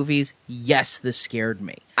by movies, yes, this scared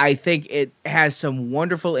me. I think it has some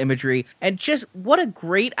wonderful imagery and just what a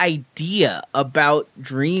great idea about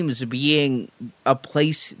dreams being a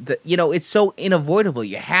place that, it's so unavoidable.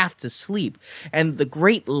 You have to sleep. And the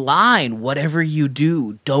great line, whatever you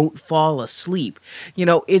do, don't fall asleep.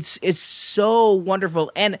 It's so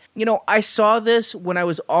wonderful. And, I saw this when I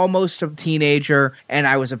was almost a teenager and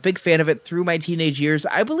I was a big fan of it through my teenage years.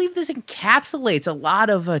 I believe this encapsulates a lot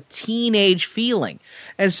of a teenage feeling.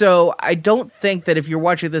 And so I don't think that if you're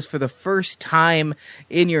watching this for the first time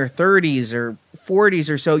in your 30s or 40s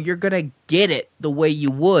or so, you're going to get it the way you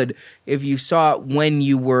would if you saw it when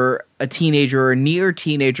you were a teenager or near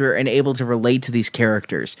teenager and able to relate to these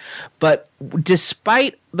characters. But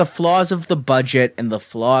despite the flaws of the budget and the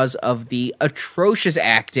flaws of the atrocious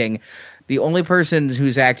acting, The only person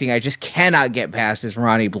who's acting I just cannot get past is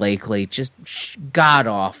Ronnie Blakely. Just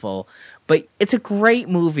god-awful. But it's a great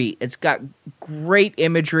movie. It's got great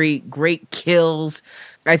imagery, great kills.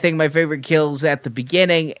 I think my favorite kills at the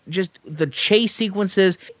beginning, just the chase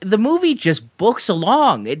sequences. The movie just books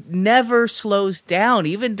along. It never slows down.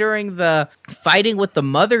 Even during the fighting with the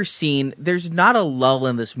mother scene, there's not a lull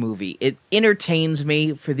in this movie. It entertains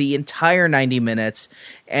me for the entire 90 minutes,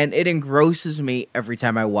 and it engrosses me every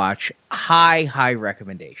time I watch. High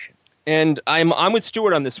recommendation. And I'm with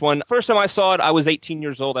Stuart on this one. First time I saw it, I was 18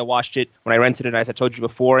 years old. I watched it when I rented it, as I told you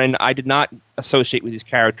before, and I did not associate with these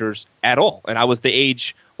characters at all. And I was the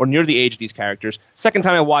age, or near the age of these characters. Second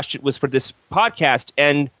time I watched it was for this podcast,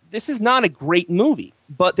 and this is not a great movie.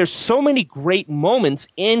 But there's so many great moments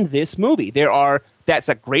in this movie. That's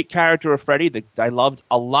a great character of Freddy. I loved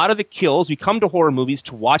a lot of the kills. We come to horror movies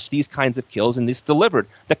to watch these kinds of kills, and this delivered.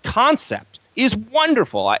 The concept is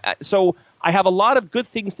wonderful. So I have a lot of good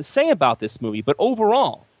things to say about this movie, but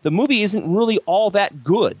overall, the movie isn't really all that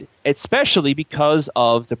good, especially because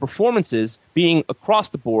of the performances being across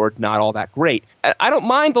the board not all that great. I don't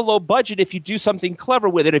mind the low budget if you do something clever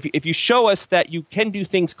with it, if you show us that you can do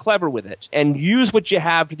things clever with it and use what you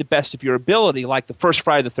have to the best of your ability, like the first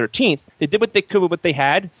Friday the 13th. They did what they could with what they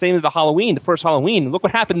had. Same with the first Halloween. Look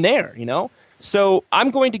what happened there, you know? So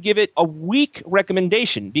I'm going to give it a weak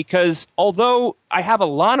recommendation because although I have a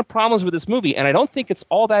lot of problems with this movie and I don't think it's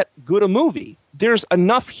all that good a movie, there's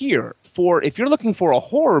enough here for if you're looking for a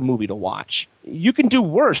horror movie to watch, you can do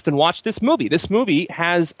worse than watch this movie. This movie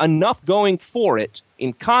has enough going for it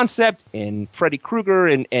in concept, in Freddy Krueger,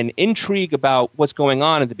 and intrigue about what's going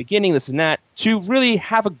on at the beginning, this and that, to really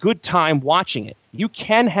have a good time watching it. You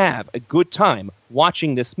can have a good time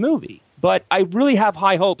watching this movie. But I really have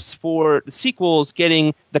high hopes for the sequels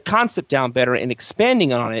getting the concept down better and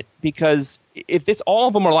expanding on it, because if all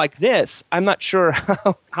of them are like this, I'm not sure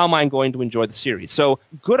how I'm going to enjoy the series. So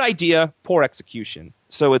good idea, poor execution.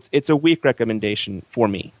 So it's a weak recommendation for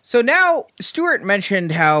me. So now, Stuart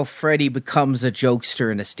mentioned how Freddy becomes a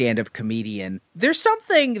jokester and a stand-up comedian. There's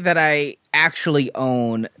something that I actually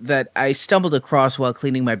own that I stumbled across while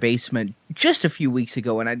cleaning my basement just a few weeks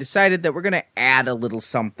ago, and I decided that we're going to add a little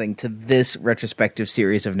something to this retrospective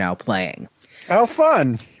series of Now Playing. How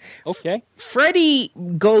fun. Okay. Freddy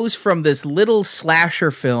goes from this little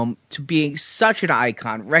slasher film to being such an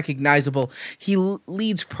icon, recognizable. He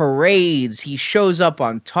leads parades. He shows up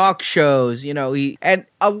on talk shows, and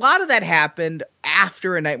a lot of that happened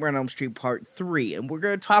after A Nightmare on Elm Street Part 3. And we're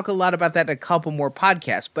going to talk a lot about that in a couple more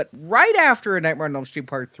podcasts. But right after A Nightmare on Elm Street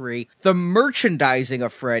Part 3, the merchandising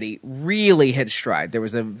of Freddy really hit stride. There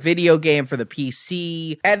was a video game for the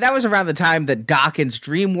PC, and that was around the time that Dawkins'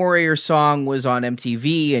 Dream Warrior song was on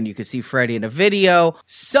MTV, and you could see Freddy in a video.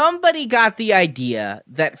 Somebody got the idea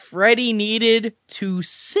that Freddy needed to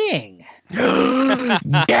sing.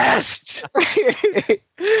 Yes!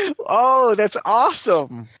 Oh, that's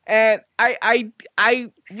awesome. And I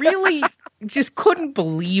really just couldn't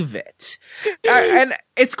believe it. And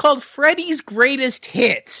it's called Freddy's Greatest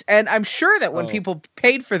Hits. And I'm sure that when people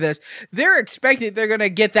paid for this, they're expecting they're going to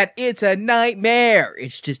get that it's a nightmare.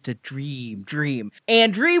 It's just a dream.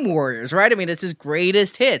 And Dream Warriors, right? I mean, it's his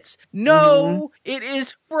greatest hits. No, It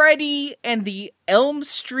is Freddy and the Elm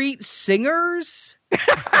Street Singers.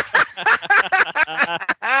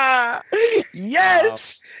 Yes.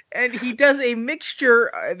 And he does a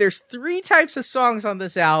mixture. There's 3 types of songs on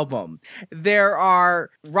this album. There are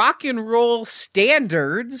rock and roll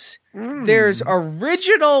standards. There's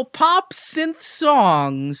original pop synth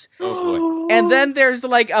songs. Oh, boy. And then there's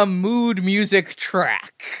like a mood music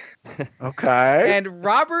track. Okay. And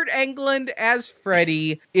Robert Englund as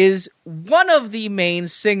Freddy is one of the main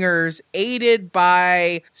singers, aided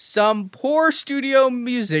by some poor studio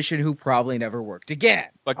musician who probably never worked again.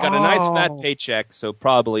 But got a nice fat paycheck, so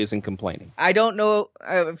probably isn't complaining. I don't know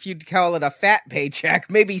if you'd call it a fat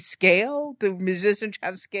paycheck. Maybe scale? Do musicians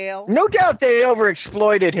have scale? No doubt they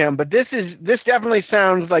overexploited him, but this definitely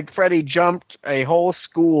sounds like Freddy jumped a whole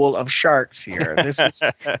school of sharks here.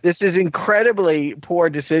 This is incredibly poor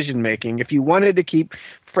decision making. If you wanted to keep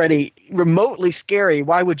Freddy remotely scary,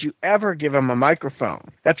 why would you ever give him a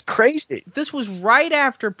microphone? That's crazy. This was right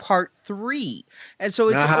after Part 3, and so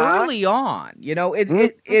it's early on.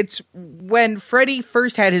 It's when Freddy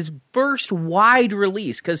first had his first wide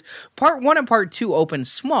release, because Part 1 and Part 2 opened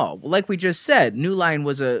small. Like we just said, New Line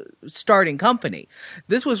was a starting company.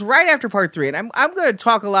 This was right after Part 3, and I'm going to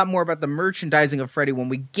talk a lot more about the merchandising of Freddy when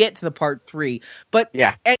we get to the Part 3. But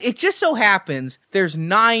yeah, it just so happens there's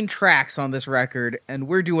 9 tracks on this record, and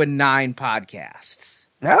we're doing 9 podcasts.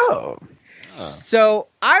 Oh. So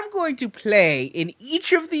I'm going to play in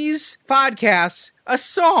each of these podcasts a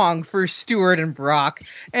song for Stuart and Brock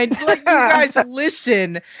and let you guys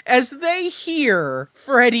listen as they hear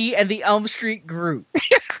Freddie and the Elm Street Group.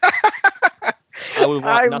 I would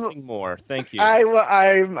want nothing more. Thank you.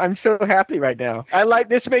 I'm so happy right now.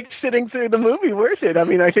 This makes sitting through the movie worth it. I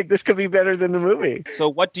mean, I think this could be better than the movie. So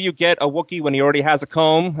what do you get a Wookiee when he already has a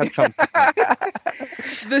comb? That comes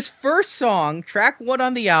This first song, track 1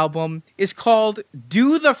 on the album, is called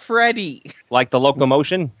Do the Freddy. Like the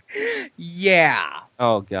locomotion? Yeah.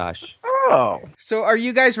 Oh, gosh. Oh. So are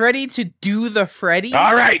you guys ready to do the Freddy?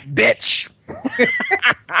 All right, bitch.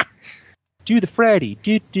 Do the Freddy.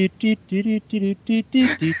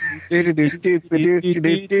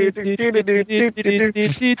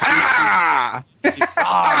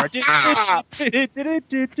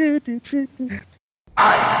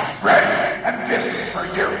 I'm Freddy, and this is for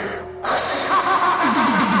you.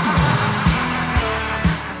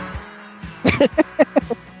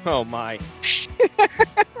 Oh, my.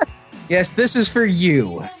 Yes, this is for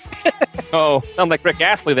you. Oh, sound like Rick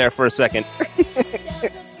Astley there for a second.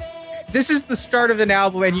 This is the start of an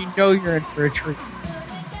album, and you know you're in for a treat.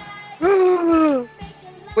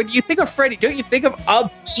 When you think of Freddie, don't you think of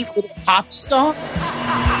upbeat little pop songs?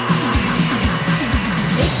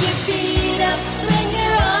 Pick your feet up, swing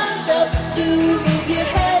your arms up, to move your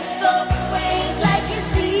head both ways like you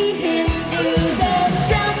see him do. Then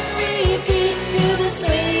jump, repeat to the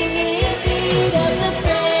swinging beat of the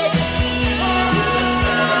Freddie.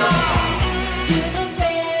 Do the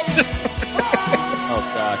Freddie. Oh,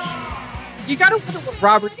 gosh. You gotta wonder what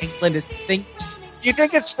Robert Englund is thinking. Do you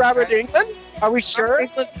think it's Robert Englund? Are we sure? Robert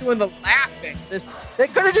Englund's doing the laughing. They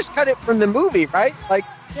could have just cut it from the movie, right? Like,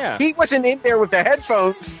 Yeah. he wasn't in there with the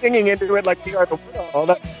headphones singing into it like "We Are the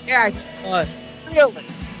World." Yeah, he was. Really?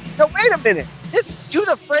 No, wait a minute. This "Do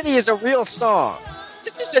the Freddy" is a real song.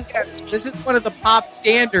 This isn't. This is one of the pop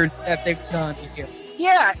standards that they've done here.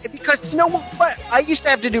 Yeah, because you know what? I used to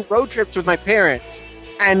have to do road trips with my parents,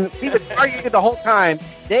 and we would argue the whole time.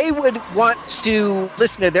 They would want to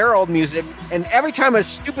listen to their old music, and every time a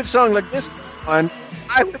stupid song like this came on,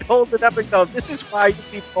 I would hold it up and go, "This is why you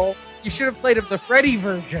people." You should have played the Freddie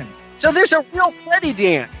version. So there's a real Freddy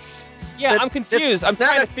dance. Yeah, I'm confused. I'm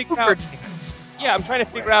trying to figure out. Yeah, I'm trying to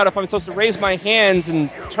figure out if I'm supposed to raise my hands and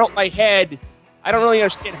tilt my head. I don't really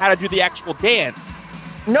understand how to do the actual dance.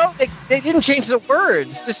 No, they didn't change the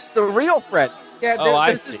words. This is the real Freddy. Yeah,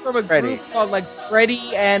 this is from a group called like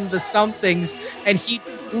Freddie and the Somethings, and he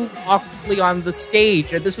moved awkwardly on the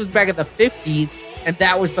stage. And this was back in the 50s, and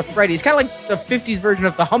that was the Freddie. It's kind of like the 50s version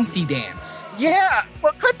of the Humpty Dance. Yeah,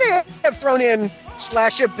 well, could they have thrown in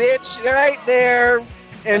 "slash a bitch" right there,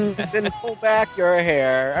 and then pull back your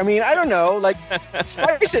hair? I mean, I don't know, like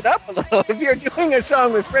spice it up a little. If you're doing a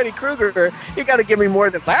song with Freddy Krueger, you got to give me more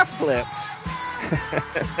than laugh clips.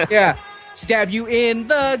 Yeah. Stab you in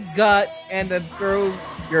the gut and then throw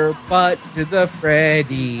your butt to the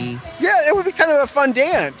Freddy. Yeah, it would be kind of a fun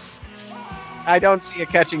dance. I don't see it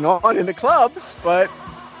catching on in the clubs, but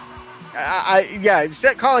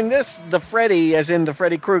instead calling this the Freddy, as in the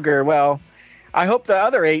Freddy Krueger, well, I hope the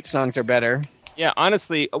other 8 songs are better. Yeah,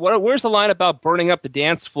 honestly, where's the line about burning up the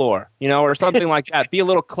dance floor, or something like that? Be a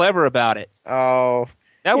little clever about it. Oh,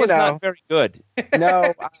 that was not very good.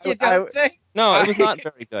 No, you don't think? No, it was not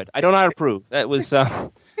very good. I do not approve. That was,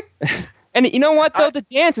 and you know what though? The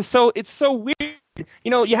dance is so weird.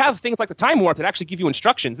 You have things like the Time Warp that actually give you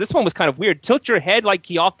instructions. This one was kind of weird. Tilt your head like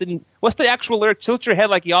he often. What's the actual lyric? Tilt your head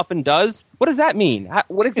like he often does. What does that mean?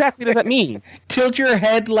 What exactly does that mean? Tilt your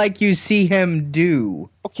head like you see him do.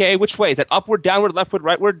 Okay, which way is that? Upward, downward, leftward,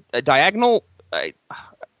 rightward, diagonal?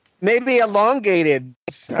 Maybe elongated.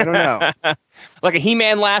 I don't know. Like a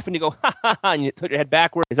He-Man laugh, and you go ha ha ha, and you put your head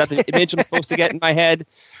backward. Is that the image I'm supposed to get in my head?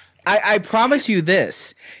 I promise you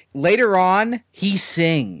this. Later on, he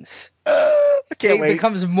sings. It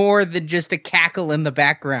becomes more than just a cackle in the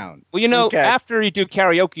background. Well, after you do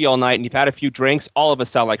karaoke all night and you've had a few drinks, all of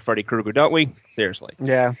us sound like Freddy Krueger, don't we? Seriously.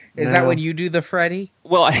 Yeah. Is that when you do the Freddy?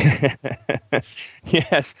 Well,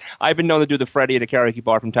 yes. I've been known to do the Freddy at a karaoke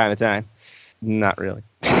bar from time to time. Not really.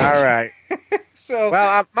 All right.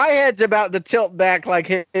 Well, my head's about to tilt back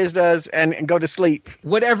like his does and go to sleep.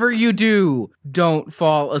 Whatever you do, don't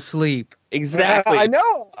fall asleep. Exactly. I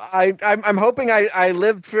know. I'm hoping I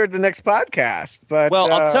live for the next podcast. But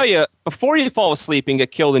I'll tell you, before you fall asleep and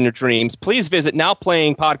get killed in your dreams, please visit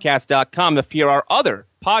nowplayingpodcast.com to hear our other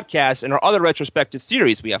podcasts and our other retrospective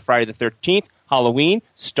series. We have Friday the 13th, Halloween,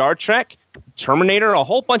 Star Trek, Terminator, a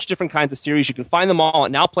whole bunch of different kinds of series. You can find them all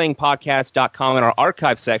at nowplayingpodcast.com in our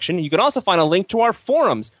archive section. You can also find a link to our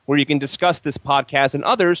forums where you can discuss this podcast and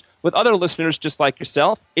others with other listeners just like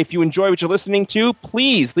yourself. If you enjoy what you're listening to,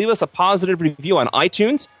 please leave us a positive review on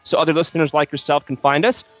iTunes so other listeners like yourself can find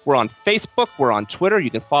us. We're on Facebook. We're on Twitter.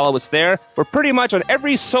 You can follow us there. We're pretty much on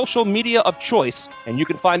every social media of choice, and you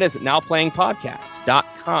can find us at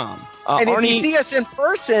nowplayingpodcast.com. And if Arnie, you see us in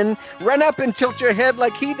person, run up and tilt your head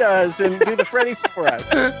like he does and do the Freddy for us.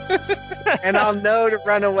 And I'll know to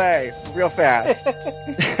run away real fast.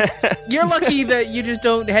 You're lucky that you just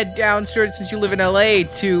don't head downstairs since you live in LA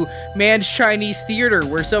to Man's Chinese Theater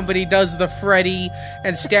where somebody does the Freddy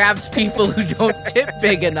and stabs people who don't tip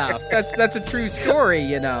big enough. That's a true story,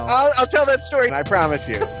 you know. I'll tell that story, I promise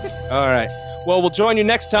you. all right. Well, we'll join you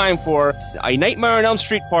next time for A Nightmare on Elm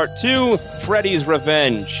Street Part 2, Freddy's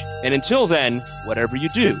Revenge. And until then, whatever you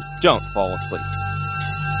do, don't fall asleep.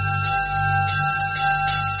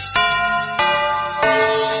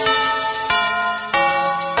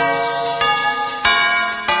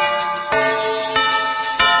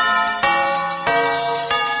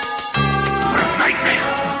 What a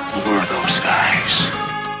nightmare. Who were those guys?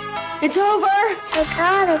 It's over. I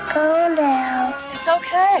gotta go now. It's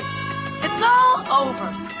okay. It's all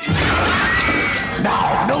over.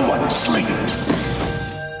 Now no one sleeps.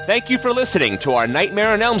 Thank you for listening to our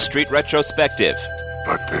Nightmare on Elm Street retrospective.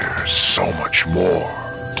 But there's so much more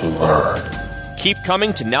to learn. Keep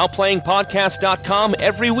coming to nowplayingpodcast.com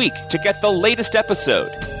every week to get the latest episode.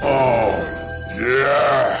 Oh,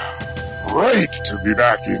 yeah. Great to be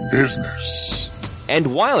back in business.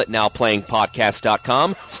 And while at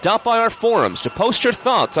nowplayingpodcast.com, stop by our forums to post your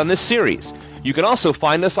thoughts on this series. You can also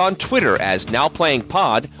find us on Twitter as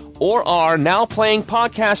NowPlayingPod or our Now Playing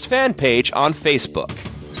Podcast fan page on Facebook.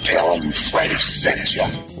 Tell them Freddy sent you.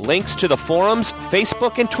 Links to the forums,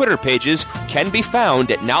 Facebook, and Twitter pages can be found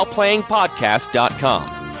at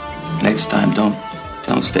nowplayingpodcast.com. Next time, don't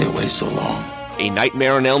stay away so long. A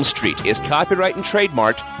Nightmare on Elm Street is copyright and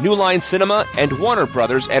trademarked New Line Cinema and Warner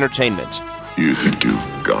Brothers Entertainment. You think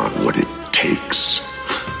you've got what it takes?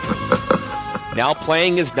 Now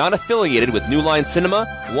Playing is not affiliated with New Line Cinema,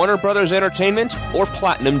 Warner Brothers Entertainment, or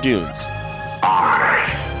Platinum Dunes. I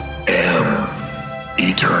am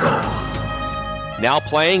eternal. Now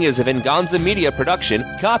Playing is a Venganza Media production,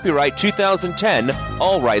 copyright 2010,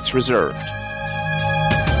 all rights reserved.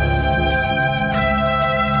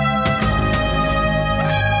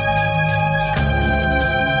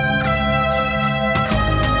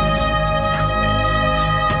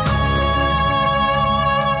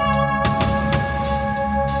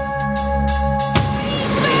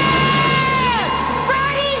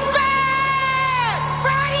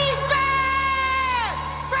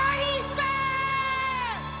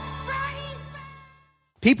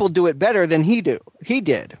 People do it better than he did.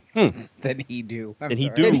 Than he do. I'm Than he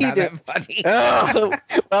sorry, do. it's Than he not do. that funny. Oh,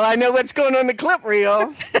 well, I know what's going on in the clip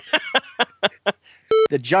reel.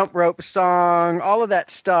 The jump rope song, all of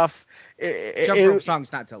that stuff. Jump rope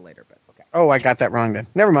song's not till later, but okay. Oh, I got that wrong then.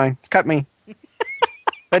 Never mind. Cut me.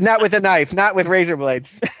 But not with a knife, not with razor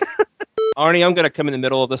blades. Arnie, I'm going to come in the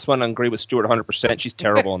middle of this one and agree with Stuart 100%. She's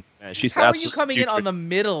terrible. She's How are you coming in on the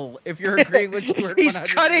middle if you're agreeing with Stuart? He's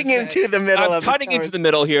 100%? cutting into the middle I'm of cutting into the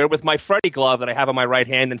middle here with my Freddy glove that I have on my right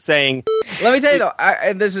hand and saying, Let me tell you though,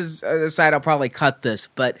 and this is an aside, I'll probably cut this,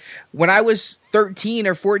 but when I was 13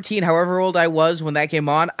 or 14, however old I was when that came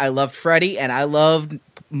on, I loved Freddy and I loved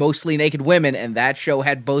Mostly Naked Women, and that show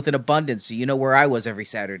had both in abundance, so you know where I was every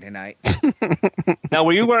Saturday night. now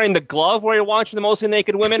were you wearing the glove where you're watching the Mostly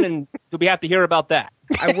Naked Women, and do we have to hear about that?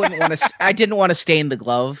 I didn't want to stain the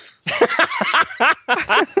glove.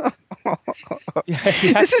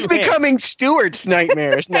 This is becoming Stuart's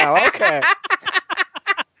nightmares now. Okay.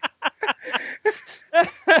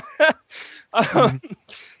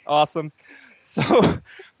 Awesome. So,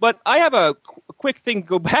 but I have a quick thing.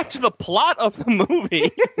 Go back to the plot of the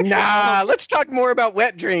movie. Nah, let's talk more about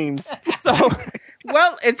Wet Dreams. So,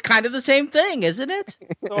 Well, it's kind of the same thing, isn't it?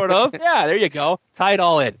 sort of. Yeah, there you go. Tie it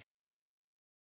all in.